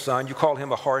ungrateful son. You call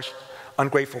him a harsh,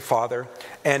 ungrateful father,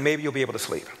 and maybe you'll be able to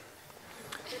sleep.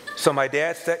 So my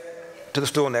dad sat to the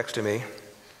stool next to me,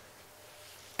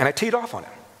 and I teed off on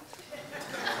him.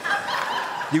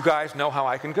 You guys know how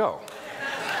I can go.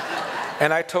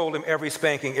 And I told him every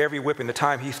spanking, every whipping, the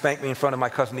time he spanked me in front of my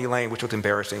cousin Elaine, which was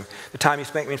embarrassing. The time he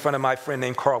spanked me in front of my friend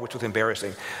named Carl, which was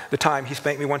embarrassing. The time he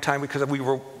spanked me one time because we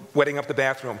were wetting up the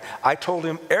bathroom. I told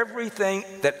him everything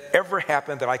that ever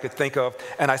happened that I could think of,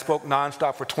 and I spoke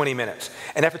nonstop for 20 minutes.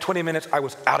 And after 20 minutes, I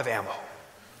was out of ammo.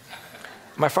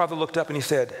 My father looked up and he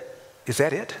said, is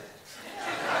that it?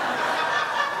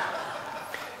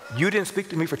 You didn't speak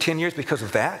to me for 10 years because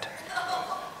of that?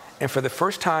 And for the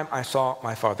first time, I saw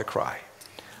my father cry.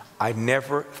 I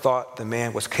never thought the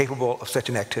man was capable of such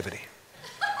an activity.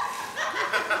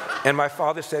 And my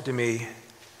father said to me,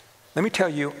 let me tell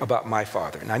you about my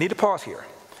father. And I need to pause here.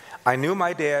 I knew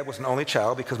my dad was an only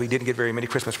child because we didn't get very many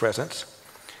Christmas presents.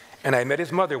 And I met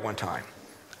his mother one time.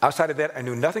 Outside of that, I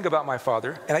knew nothing about my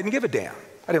father, and I didn't give a damn.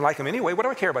 I didn't like him anyway. What do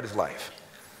I care about his life?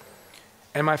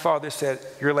 And my father said,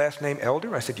 your last name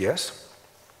Elder? I said, yes.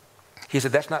 He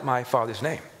said, that's not my father's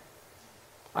name.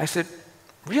 I said,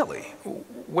 really?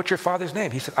 What's your father's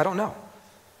name? He said, I don't know.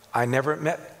 I never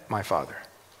met my father.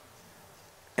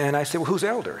 And I said, well, who's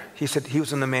Elder? He said, he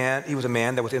was a man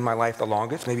that was in my life the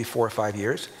longest, maybe 4 or 5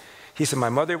 years. He said, my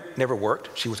mother never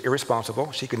worked. She was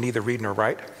irresponsible. She could neither read nor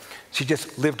write. She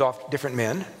just lived off different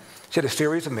men. She had a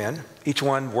series of men, each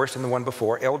one worse than the one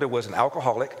before. Elder was an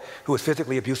alcoholic who was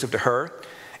physically abusive to her.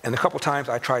 And a couple times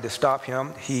I tried to stop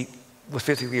him. He was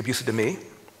physically abusive to me.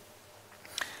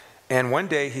 And one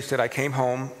day he said, I came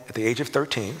home at the age of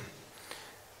 13.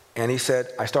 And he said,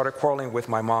 I started quarreling with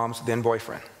my mom's then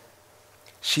boyfriend.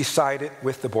 She sided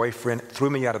with the boyfriend, threw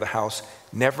me out of the house,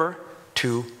 never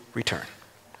to return.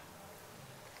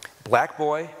 Black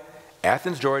boy,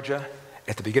 Athens, Georgia,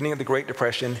 at the beginning of the Great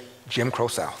Depression, Jim Crow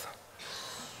South.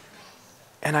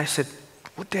 And I said,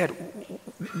 well, Dad,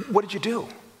 what did you do?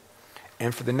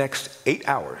 And for the next 8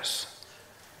 hours,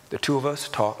 the two of us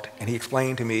talked, and he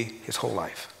explained to me his whole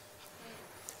life.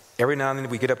 Every now and then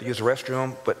we get up to use the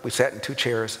restroom, but we sat in 2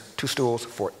 chairs, 2 stools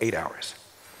for 8 hours.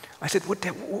 I said, what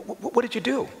did you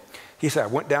do? He said, I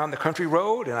went down the country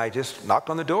road, and I just knocked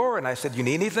on the door, and I said, you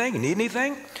need anything? You need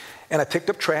anything? And I picked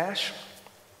up trash.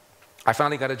 I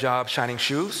finally got a job shining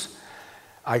shoes.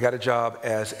 I got a job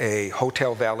as a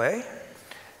hotel valet.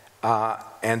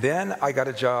 And then I got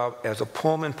a job as a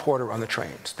Pullman porter on the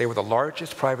trains. They were the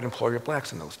largest private employer of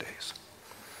blacks in those days.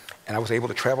 And I was able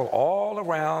to travel all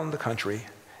around the country,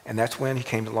 and that's when he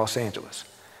came to Los Angeles.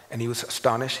 And he was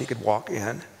astonished he could walk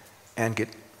in and get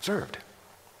served.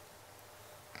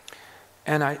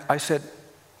 And I said,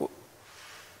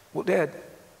 well, Dad,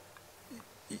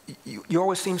 you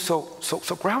always seem so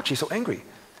grouchy, so angry.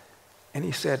 And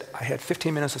he said, I had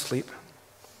 15 minutes of sleep,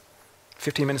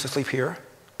 15 minutes of sleep here,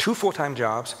 2 full-time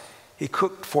jobs. He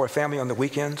cooked for a family on the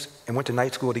weekends and went to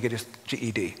night school to get his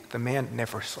GED. The man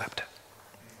never slept.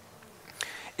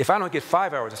 If I don't get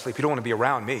 5 hours of sleep, you don't want to be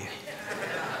around me.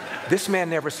 This man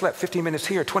never slept. 15 minutes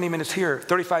here, 20 minutes here,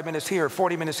 35 minutes here,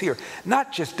 40 minutes here.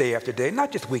 Not just day after day,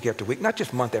 not just week after week, not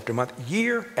just month after month,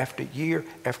 year after year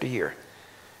after year.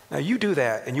 Now you do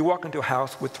that and you walk into a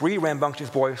house with 3 rambunctious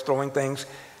boys throwing things.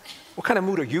 What kind of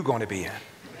mood are you going to be in?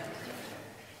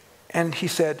 And he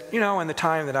said, you know, in the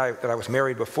time that I was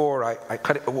married before, I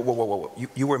cut it. Whoa.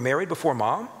 You were married before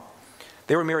Mom?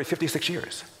 They were married 56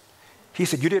 years. He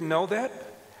said, you didn't know that?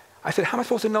 I said, how am I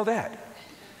supposed to know that?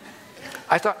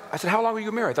 I said, how long were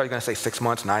you married? I thought you were going to say 6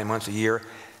 months, 9 months, a year.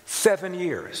 7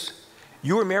 years.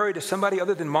 You were married to somebody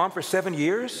other than Mom for 7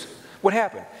 years? What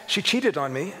happened? She cheated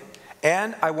on me,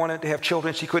 and I wanted to have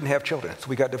children. She couldn't have children, so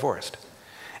we got divorced.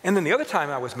 And then the other time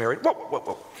I was married,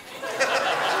 whoa.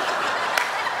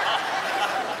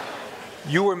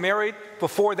 You were married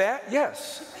before that?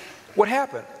 Yes. What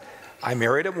happened? I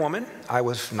married a woman. I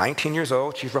was 19 years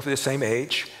old. She's roughly the same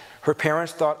age. Her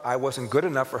parents thought I wasn't good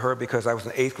enough for her because I was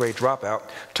an 8th grade dropout,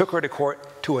 took her to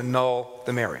court to annul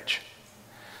the marriage.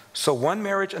 So one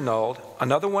marriage annulled,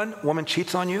 another woman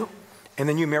cheats on you, and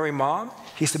then you marry mom?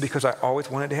 He said, because I always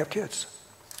wanted to have kids.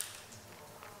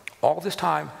 All this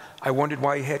time, I wondered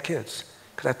why he had kids,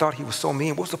 because I thought he was so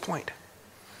mean. What was the point?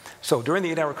 So during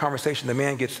the 8-hour conversation, the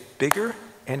man gets bigger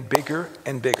and bigger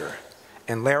and bigger.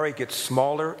 And Larry gets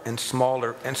smaller and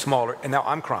smaller and smaller, and now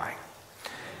I'm crying.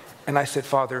 And I said,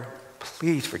 Father,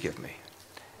 please forgive me.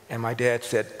 And my dad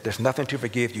said, there's nothing to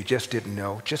forgive, you just didn't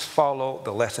know. Just follow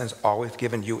the lessons always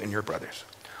given you and your brothers.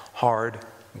 Hard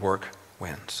work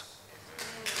wins.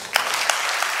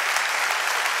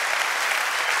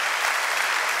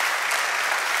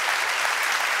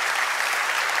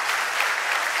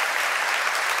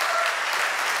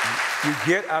 You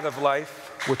get out of life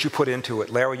what you put into it.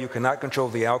 Larry, you cannot control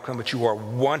the outcome, but you are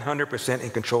 100% in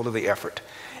control of the effort.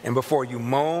 And before you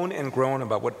moan and groan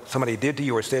about what somebody did to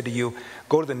you or said to you,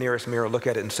 go to the nearest mirror, look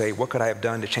at it and say, what could I have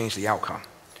done to change the outcome?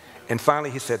 And finally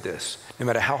he said this, no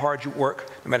matter how hard you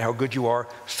work, no matter how good you are,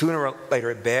 sooner or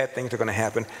later bad things are going to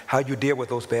happen. How you deal with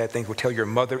those bad things will tell your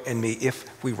mother and me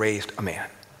if we raised a man.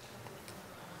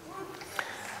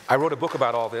 I wrote a book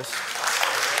about all this.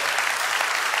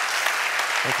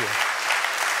 Thank you.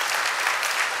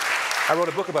 I wrote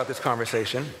a book about this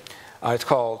conversation. It's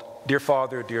called Dear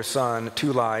Father, Dear Son,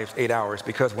 2 Lives, 8 Hours,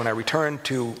 because when I returned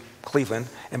to Cleveland,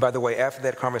 and by the way, after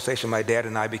that conversation, my dad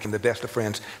and I became the best of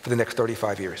friends for the next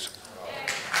 35 years.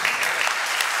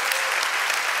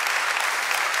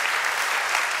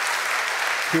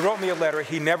 He wrote me a letter.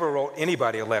 He never wrote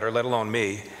anybody a letter, let alone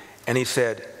me. And he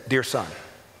said, Dear Son.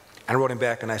 And I wrote him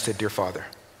back and I said, Dear Father.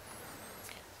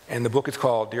 And the book is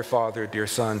called Dear Father, Dear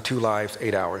Son, 2 Lives,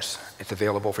 8 Hours. It's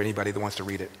available for anybody that wants to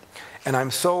read it. And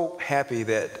I'm so happy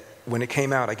that when it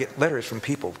came out, I get letters from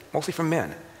people, mostly from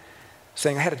men,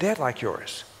 saying, I had a dad like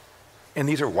yours. And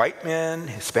these are white men,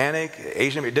 Hispanic,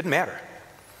 Asian, it didn't matter.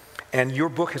 And your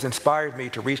book has inspired me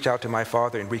to reach out to my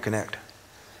father and reconnect.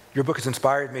 Your book has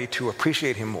inspired me to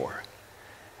appreciate him more.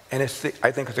 And I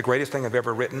think it's the greatest thing I've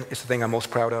ever written. It's the thing I'm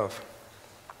most proud of.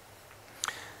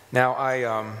 Now,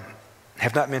 I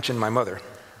have not mentioned my mother.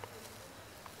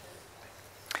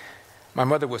 My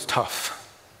mother was tough.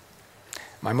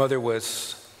 My mother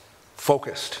was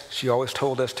focused. She always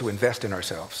told us to invest in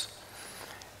ourselves.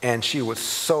 And she was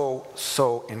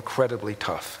so incredibly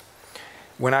tough.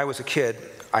 When I was a kid,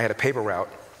 I had a paper route,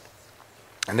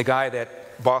 and the guy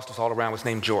that bossed us all around was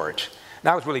named George.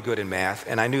 Now I was really good in math,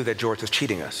 and I knew that George was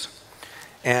cheating us.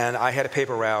 And I had a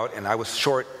paper route, and I was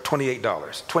short $28.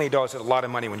 $28 is a lot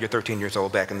of money when you're 13 years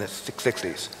old back in the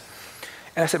 60s.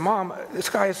 And I said, Mom, this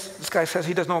guy says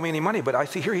he doesn't owe me any money, but I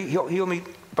see here he owed me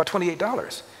about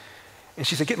 $28. And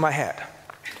she said, get in my hat.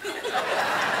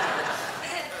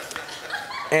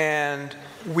 And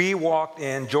we walked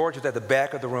in. George was at the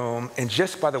back of the room, and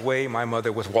just by the way my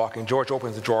mother was walking, George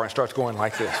opens the drawer and starts going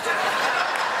like this.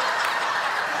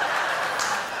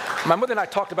 My mother and I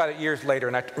talked about it years later,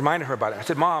 and I reminded her about it. I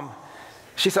said, Mom,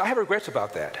 she said, I have regrets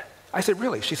about that. I said,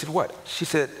 really? She said, what? She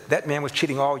said, that man was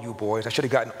cheating all you boys. I should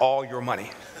have gotten all your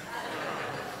money.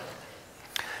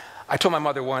 I told my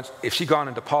mother once, if she'd gone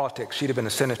into politics, she'd have been a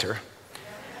senator.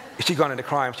 If she'd gone into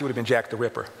crime, she would have been Jack the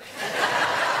Ripper.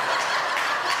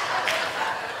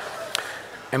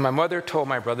 And my mother told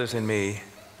my brothers and me,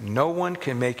 no one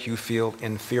can make you feel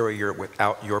inferior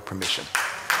without your permission.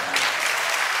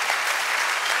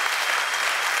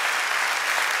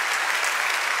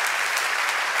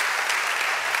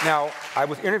 Now, I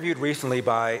was interviewed recently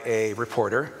by a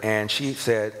reporter, and she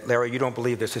said, Larry, you don't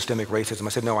believe there's systemic racism. I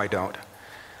said, no, I don't.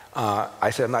 I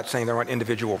said, I'm not saying there aren't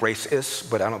individual racists,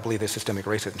 but I don't believe there's systemic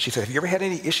racism. She said, have you ever had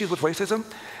any issues with racism?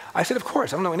 I said, of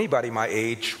course. I don't know anybody my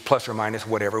age, plus or minus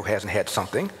whatever, who hasn't had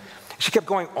something. She kept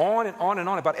going on and on and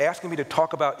on about asking me to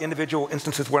talk about individual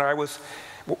instances where I was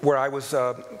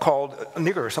called a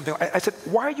nigger or something. I said,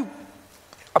 why are you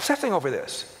obsessing over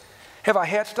this? Have I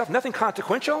had stuff? Nothing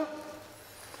consequential?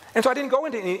 And so I didn't go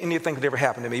into anything that ever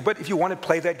happened to me. But if you want to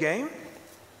play that game,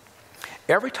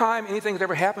 every time anything has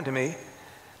ever happened to me,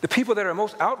 the people that are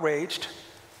most outraged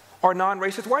are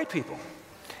non-racist white people.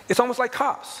 It's almost like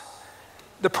cops.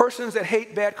 The persons that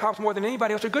hate bad cops more than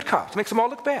anybody else are good cops. It makes them all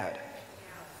look bad.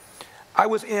 I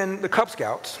was in the Cub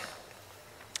Scouts,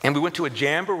 and we went to a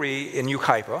jamboree in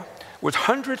Yucaipa with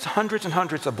hundreds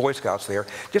of Boy Scouts there.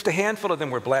 Just a handful of them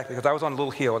were black because I was on a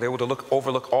little hill. They were able to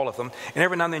overlook all of them. And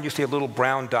every now and then you see a little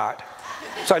brown dot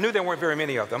So I knew there weren't very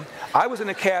many of them. I was in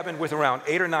a cabin with around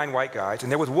 8 or 9 white guys,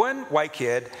 and there was one white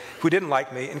kid who didn't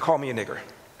like me and called me a nigger.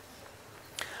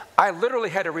 I literally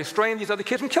had to restrain these other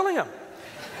kids from killing him.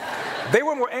 They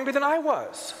were more angry than I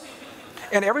was.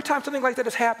 And every time something like that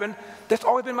has happened, that's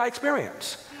always been my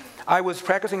experience. I was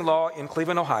practicing law in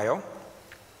Cleveland, Ohio.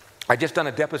 I'd just done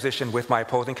a deposition with my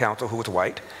opposing counsel, who was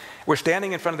white. We're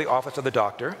standing in front of the office of the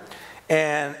doctor,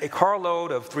 and a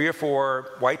carload of 3 or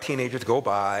 4 white teenagers go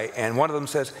by, and one of them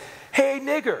says, "Hey,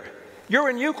 nigger, you're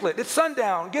in Euclid. It's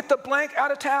sundown. Get the blank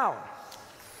out of town."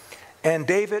 And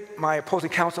David, my opposing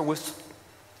counsel,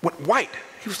 went white.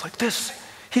 He was like this.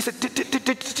 He said,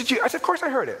 did you? I said, "Of course I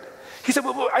heard it." He said,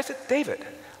 well, I said, "David,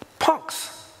 punks.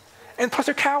 And plus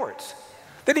they're cowards.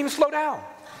 They didn't even slow down."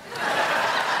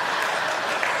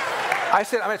 I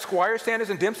said, "I'm at Squire, Sanders,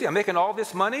 and Dempsey. I'm making all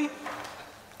this money.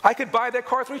 I could buy that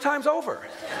car 3 times over."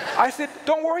 I said,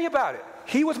 "Don't worry about it."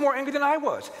 He was more angry than I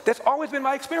was. That's always been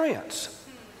my experience.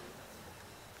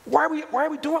 Why are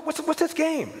we doing, what's this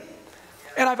game?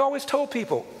 And I've always told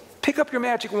people, pick up your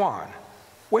magic wand.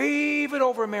 Wave it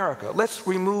over America. Let's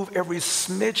remove every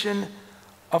smidgen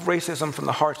of racism from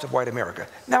the hearts of white America.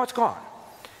 Now it's gone.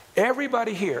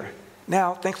 Everybody here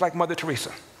now thinks like Mother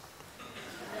Teresa.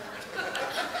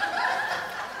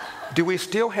 Do we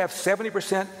still have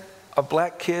 70% of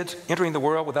black kids entering the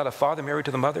world without a father married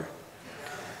to the mother?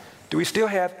 Do we still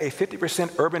have a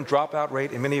 50% urban dropout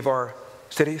rate in many of our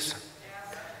cities?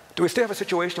 Do we still have a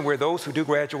situation where those who do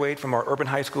graduate from our urban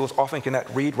high schools often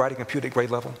cannot read, write, and compute at grade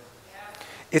level?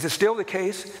 Is it still the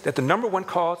case that the #1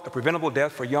 cause of preventable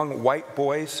death for young white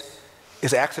boys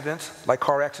is accidents, like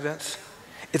car accidents?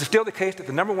 Is it still the case that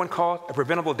the #1 cause of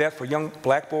preventable death for young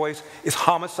black boys is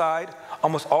homicide,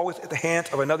 almost always at the hands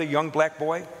of another young black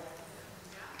boy?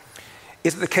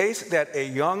 Is it the case that a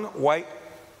young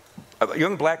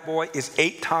black boy is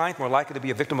 8 times more likely to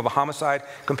be a victim of a homicide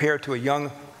compared to a young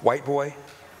white boy?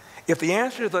 If the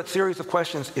answer to that series of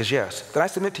questions is yes, then I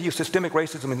submit to you systemic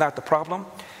racism is not the problem,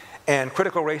 and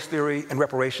critical race theory and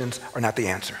reparations are not the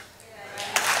answer.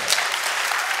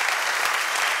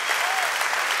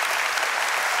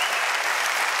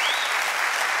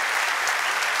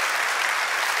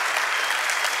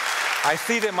 I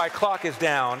see that my clock is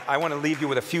down. I want to leave you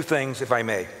with a few things, if I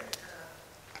may.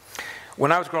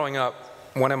 When I was growing up,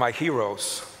 one of my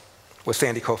heroes was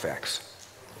Sandy Koufax.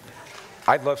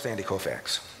 I love Sandy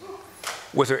Koufax.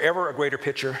 Was there ever a greater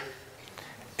pitcher?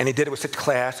 And he did it with such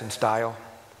class and style.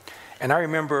 And I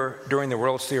remember during the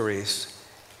World Series,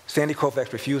 Sandy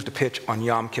Koufax refused to pitch on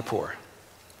Yom Kippur.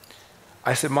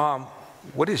 I said, "Mom,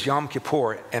 what is Yom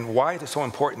Kippur, and why is it so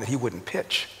important that he wouldn't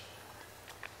pitch?"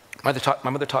 My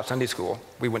mother taught Sunday school.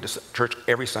 We went to church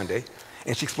every Sunday,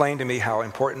 and she explained to me how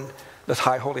important this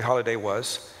high holy holiday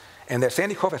was, and that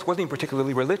Sandy Koufax wasn't even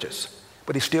particularly religious,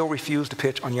 but he still refused to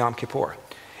pitch on Yom Kippur.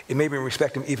 It made me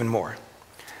respect him even more.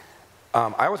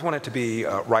 I always wanted to be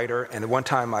a writer, and at one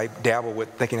time I dabbled with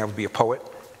thinking I would be a poet.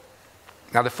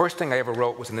 Now, the first thing I ever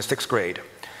wrote was in the 6th grade,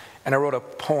 and I wrote a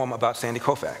poem about Sandy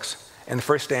Koufax. And the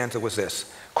first stanza was this: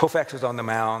 "Koufax is on the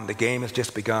mound, the game has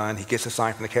just begun, he gets a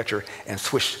sign from the catcher, and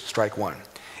swish, strike one."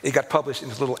 It got published in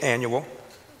this little annual.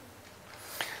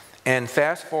 And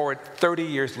fast forward 30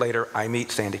 years later, I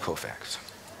meet Sandy Koufax.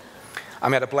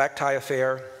 I'm at a black tie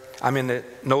affair. I'm in the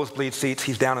nosebleed seats.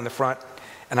 He's down in the front.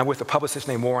 And I'm with a publicist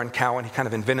named Warren Cowan. He kind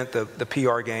of invented the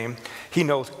PR game. He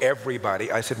knows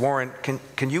everybody. I said, "Warren,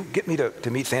 can you get me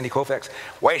to meet Sandy Koufax?"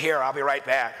 "Wait here, I'll be right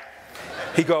back."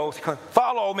 He goes,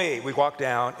 "Follow me." We walk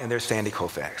down, and there's Sandy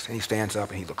Koufax. And he stands up,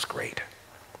 and he looks great.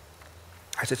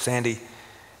 I said, "Sandy,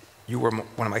 you were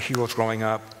one of my heroes growing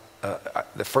up.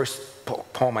 The first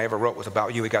poem I ever wrote was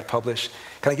about you. It got published.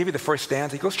 Can I give you the first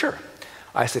stanza?" He goes, "Sure."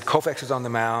 I said, "Koufax is on the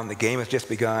mound. The game has just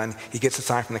begun. He gets a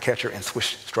sign from the catcher, and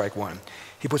swish, strike one."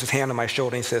 He puts his hand on my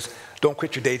shoulder, and he says, "Don't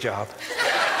quit your day job."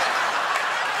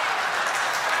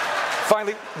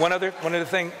 Finally, one other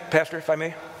thing, Pastor, if I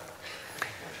may.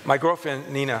 My girlfriend,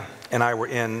 Nina, and I were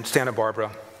in Santa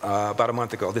Barbara about a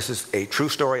month ago. This is a true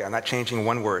story. I'm not changing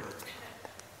one word.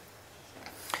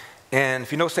 And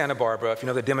if you know Santa Barbara, if you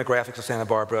know the demographics of Santa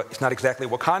Barbara, it's not exactly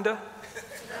Wakanda.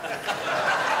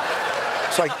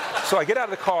 So I get out of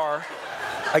the car,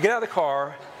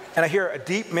 and I hear a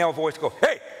deep male voice go,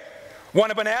 "Hey,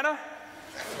 want a banana?"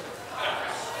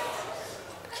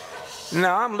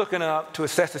 Now I'm looking up to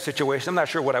assess the situation. I'm not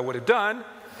sure what I would have done.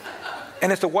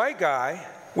 And it's a white guy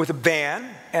with a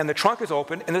van, and the trunk is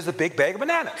open, and there's a big bag of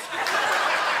bananas.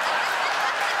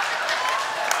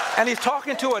 And he's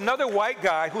talking to another white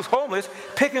guy who's homeless,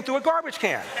 picking through a garbage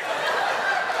can.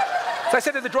 So I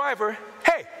said to the driver,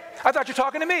 "Hey, I thought you were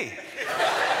talking to me.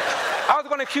 I was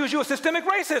going to accuse you of systemic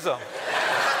racism."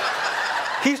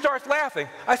 He starts laughing.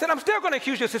 I said, I'm still going to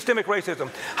accuse you of systemic racism.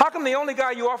 How come the only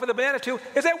guy you offer the banana to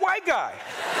is that white guy?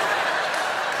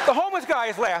 The homeless guy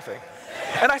is laughing.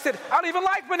 And I said, I don't even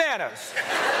like bananas.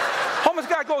 Homeless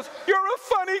guy goes, you're a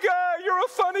funny guy, you're a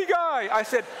funny guy. I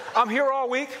said, I'm here all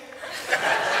week.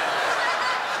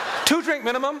 2 drink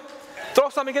minimum, throw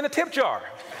something in the tip jar.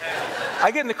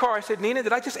 I get in the car, I said, Nina,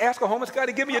 did I just ask a homeless guy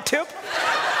to give me a tip?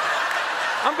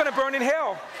 I'm going to burn in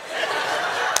hell.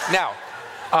 Now,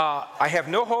 I have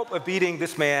no hope of beating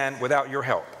this man without your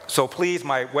help. So please,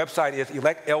 my website is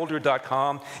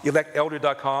electelder.com,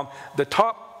 electelder.com. The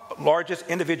top largest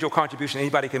individual contribution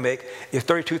anybody can make is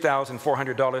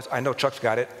 $32,400. I know Chuck's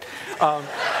got it.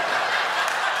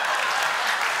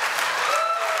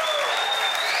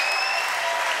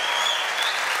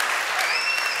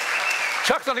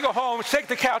 Chuck's going to go home, shake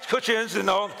the couch cushions,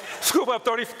 scoop up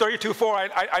 32.4.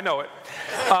 I know it.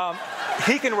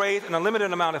 He can raise an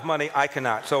unlimited amount of money. I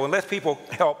cannot. So unless people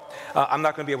help, I'm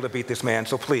not going to be able to beat this man.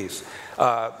 So please,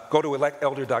 go to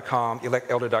electelder.com,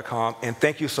 and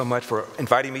thank you so much for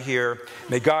inviting me here.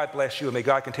 May God bless you, and may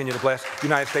God continue to bless the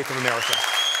United States of America.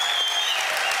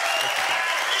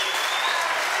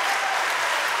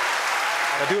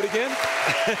 I'll do it again.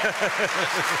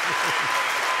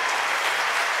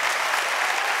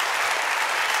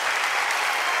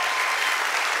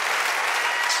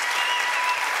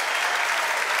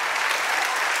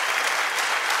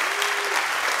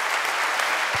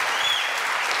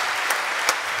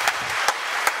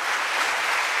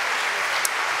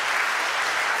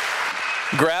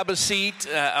 Grab a seat.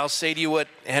 I'll say to you what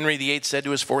Henry VIII said to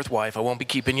his 4th wife. I won't be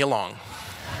keeping you long.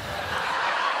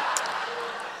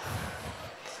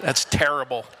 That's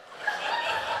terrible.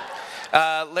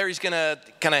 Larry's going to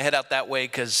kind of head out that way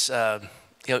because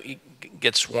he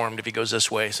gets swarmed if he goes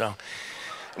this way. So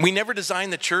we never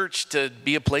designed the church to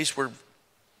be a place where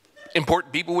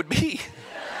important people would be.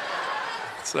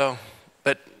 So,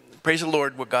 but praise the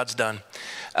Lord what God's done.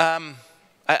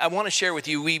 I want to share with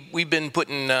you, we've been put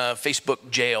in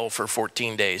Facebook jail for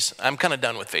 14 days. I'm kind of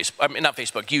done with Facebook. I mean, not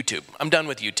Facebook, YouTube. I'm done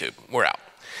with YouTube. We're out.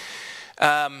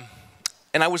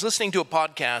 And I was listening to a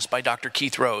podcast by Dr.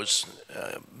 Keith Rose,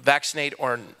 Vaccinate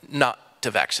or Not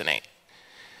to Vaccinate.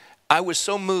 I was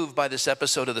so moved by this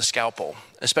episode of The Scalpel,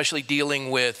 especially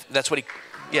dealing with, that's what he,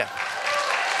 yeah.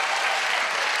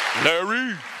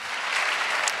 Larry.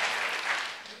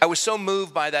 I was so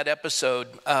moved by that episode,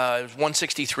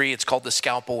 163, it's called The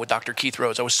Scalpel with Dr. Keith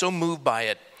Rose. I was so moved by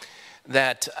it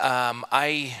that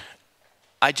I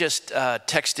just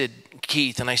texted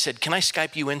Keith and I said, can I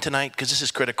Skype you in tonight? Because this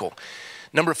is critical.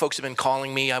 A number of folks have been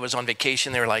calling me. I was on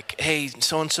vacation. They were like, hey,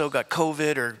 so-and-so got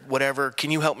COVID or whatever.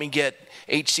 Can you help me get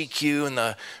HCQ and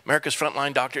the America's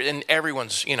Frontline Doctor? And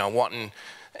everyone's, wanting,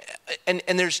 and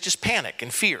there's just panic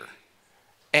and fear.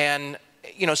 And,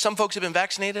 some folks have been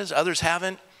vaccinated, others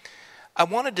haven't. I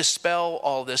want to dispel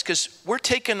all this because we're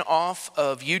taken off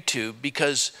of YouTube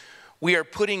because we are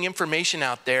putting information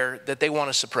out there that they want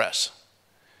to suppress.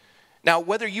 Now,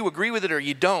 whether you agree with it or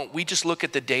you don't, we just look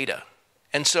at the data.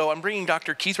 And so I'm bringing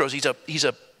Dr. Keith Rose. He's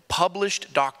a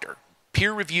published doctor,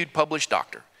 peer-reviewed published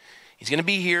doctor. He's going to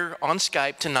be here on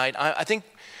Skype tonight. I think,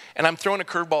 and I'm throwing a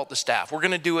curveball at the staff. We're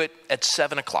going to do it at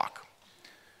 7 o'clock.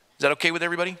 Is that okay with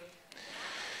everybody?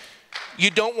 You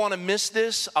don't want to miss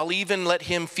this. I'll even let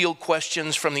him field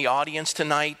questions from the audience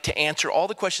tonight to answer all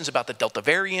the questions about the Delta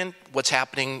variant, what's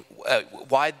happening,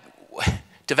 why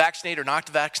to vaccinate or not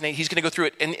to vaccinate. He's going to go through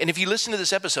it. And if you listen to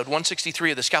this episode,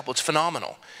 163 of The Scalpel, it's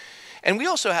phenomenal. And we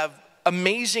also have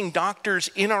amazing doctors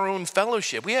in our own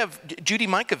fellowship. We have Judy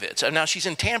Mikovits. Now she's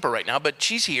in Tampa right now, but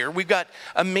she's here. We've got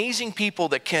amazing people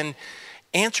that can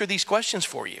answer these questions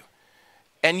for you.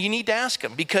 And you need to ask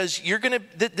them because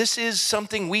this is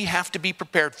something we have to be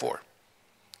prepared for.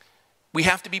 We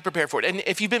have to be prepared for it. And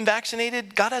if you've been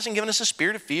vaccinated, God hasn't given us a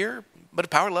spirit of fear, but a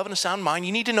power, love, and a sound mind.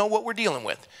 You need to know what we're dealing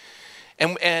with.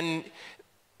 And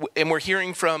we're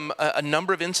hearing from a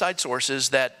number of inside sources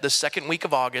that the second week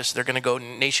of August, they're going to go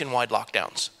nationwide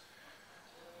lockdowns.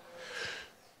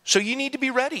 So you need to be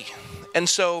ready. And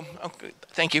so,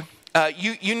 thank you.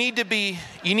 You need to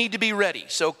be ready.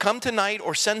 So come tonight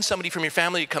or send somebody from your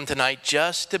family to come tonight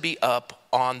just to be up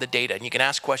on the data. And you can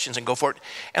ask questions and go for it.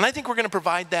 And I think we're going to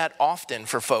provide that often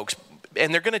for folks.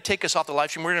 And they're going to take us off the live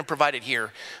stream. We're going to provide it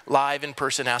here live in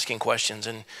person, asking questions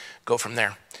and go from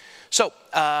there. So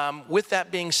with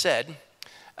that being said,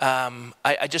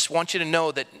 I just want you to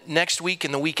know that next week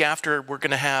and the week after, we're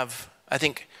going to have, I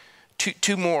think,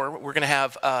 two more. We're going to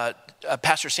have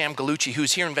Pastor Sam Gallucci,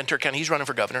 who's here in Ventura County. He's running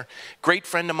for governor. Great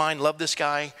friend of mine. Love this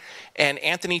guy. And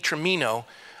Anthony Trimino.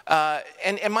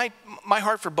 And my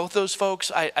heart for both those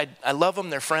folks, I love them,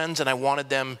 they're friends, and I wanted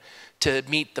them to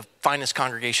meet the finest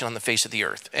congregation on the face of the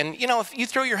earth. And, you know, if you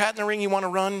throw your hat in the ring, you want to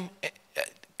run,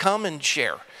 come and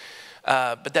share.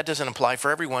 But that doesn't apply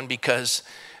for everyone because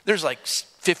there's like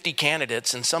 50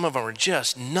 candidates and some of them are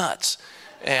just nuts.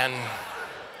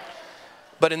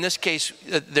 But in this case,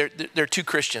 they're two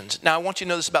Christians. Now, I want you to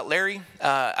know this about Larry.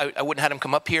 I wouldn't have had him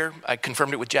come up here. I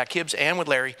confirmed it with Jack Hibbs and with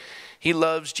Larry. He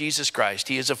loves Jesus Christ.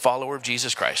 He is a follower of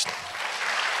Jesus Christ.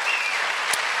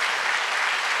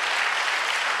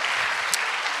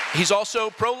 He's also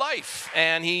pro-life,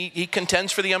 and he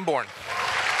contends for the unborn.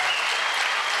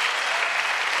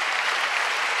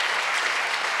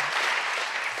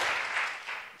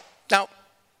 Now,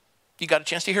 you got a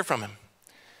chance to hear from him.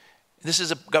 This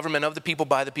is a government of the people,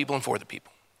 by the people, and for the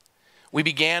people. We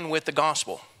began with the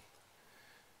gospel.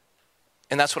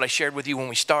 And that's what I shared with you when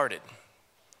we started.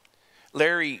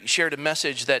 Larry shared a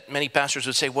message that many pastors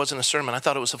would say wasn't a sermon. I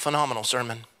thought it was a phenomenal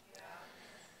sermon.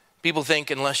 People think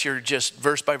unless you're just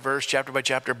verse by verse, chapter by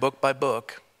chapter, book by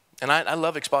book, and I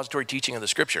love expository teaching of the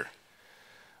scripture.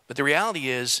 But the reality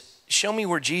is, show me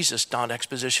where Jesus taught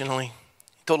expositionally.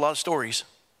 He told a lot of stories.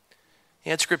 He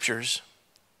had scriptures.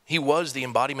 He was the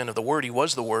embodiment of the word. He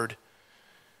was the word.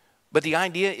 But the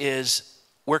idea is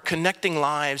we're connecting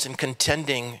lives and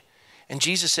contending. And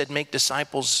Jesus said, make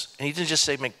disciples. And he didn't just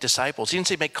say make disciples. He didn't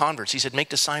say make converts. He said make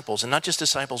disciples. And not just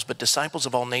disciples, but disciples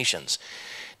of all nations.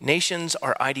 Nations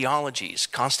are ideologies,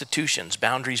 constitutions,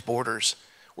 boundaries, borders.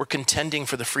 We're contending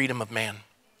for the freedom of man.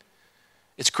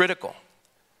 It's critical.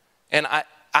 And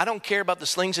I don't care about the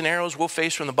slings and arrows we'll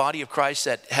face from the body of Christ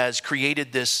that has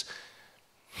created this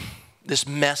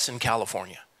mess in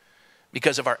California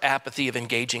because of our apathy of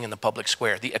engaging in the public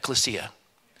square, the ecclesia.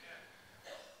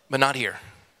 But not here.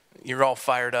 You're all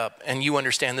fired up, and you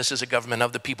understand this is a government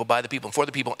of the people, by the people, and for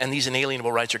the people, and these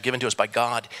inalienable rights are given to us by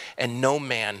God, and no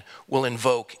man will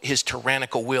invoke his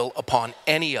tyrannical will upon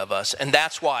any of us, and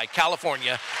that's why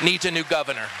California needs a new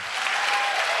governor.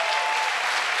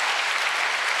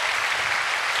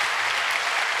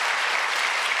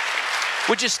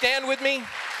 Would you stand with me?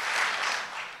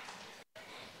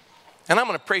 And I'm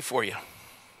going to pray for you.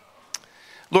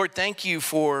 Lord, thank you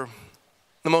for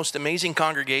the most amazing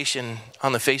congregation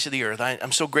on the face of the earth.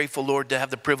 I'm so grateful, Lord, to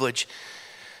have the privilege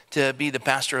to be the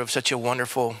pastor of such a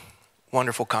wonderful,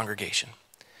 wonderful congregation.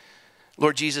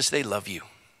 Lord Jesus, they love you.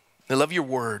 They love your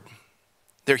word.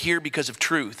 They're here because of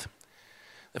truth.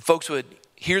 That folks would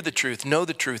hear the truth, know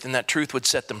the truth, and that truth would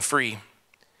set them free.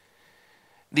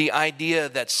 The idea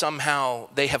that somehow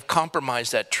they have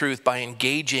compromised that truth by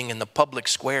engaging in the public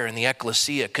square, in the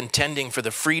ecclesia, contending for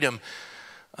the freedom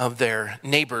of their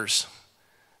neighbors.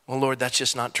 Well, Lord, that's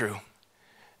just not true.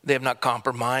 They have not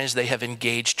compromised. They have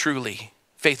engaged truly.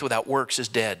 Faith without works is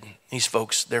dead. These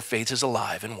folks, their faith is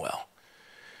alive and well.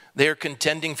 They are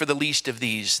contending for the least of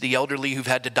these, the elderly who've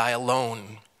had to die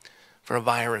alone for a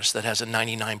virus that has a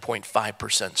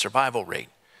 99.5% survival rate.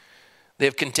 They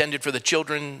have contended for the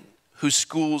children whose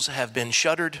schools have been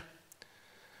shuttered,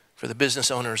 for the business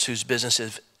owners whose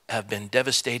businesses have been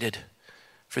devastated,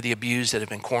 for the abused that have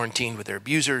been quarantined with their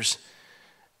abusers.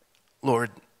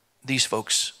 Lord, these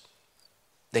folks,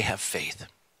 they have faith.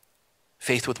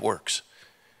 Faith with works.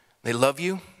 They love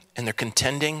you and they're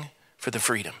contending for the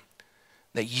freedom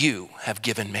that you have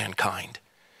given mankind.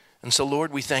 And so,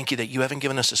 Lord, we thank you that you haven't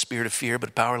given us a spirit of fear,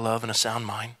 but power, love, and a sound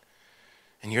mind.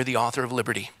 And you're the author of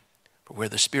liberty. For where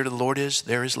the Spirit of the Lord is,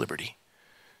 there is liberty.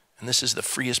 And this is the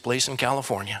freest place in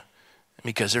California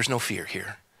because there's no fear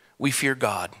here. We fear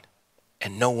God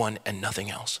and no one and nothing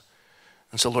else.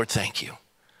 And so, Lord, thank you.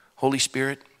 Holy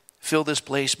Spirit, fill this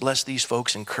place, bless these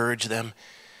folks, encourage them.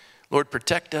 Lord,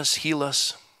 protect us, heal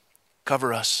us,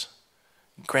 cover us,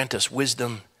 grant us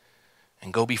wisdom,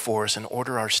 and go before us and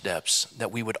order our steps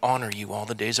that we would honor you all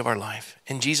the days of our life.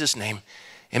 In Jesus' name,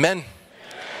 amen.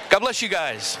 God bless you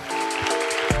guys.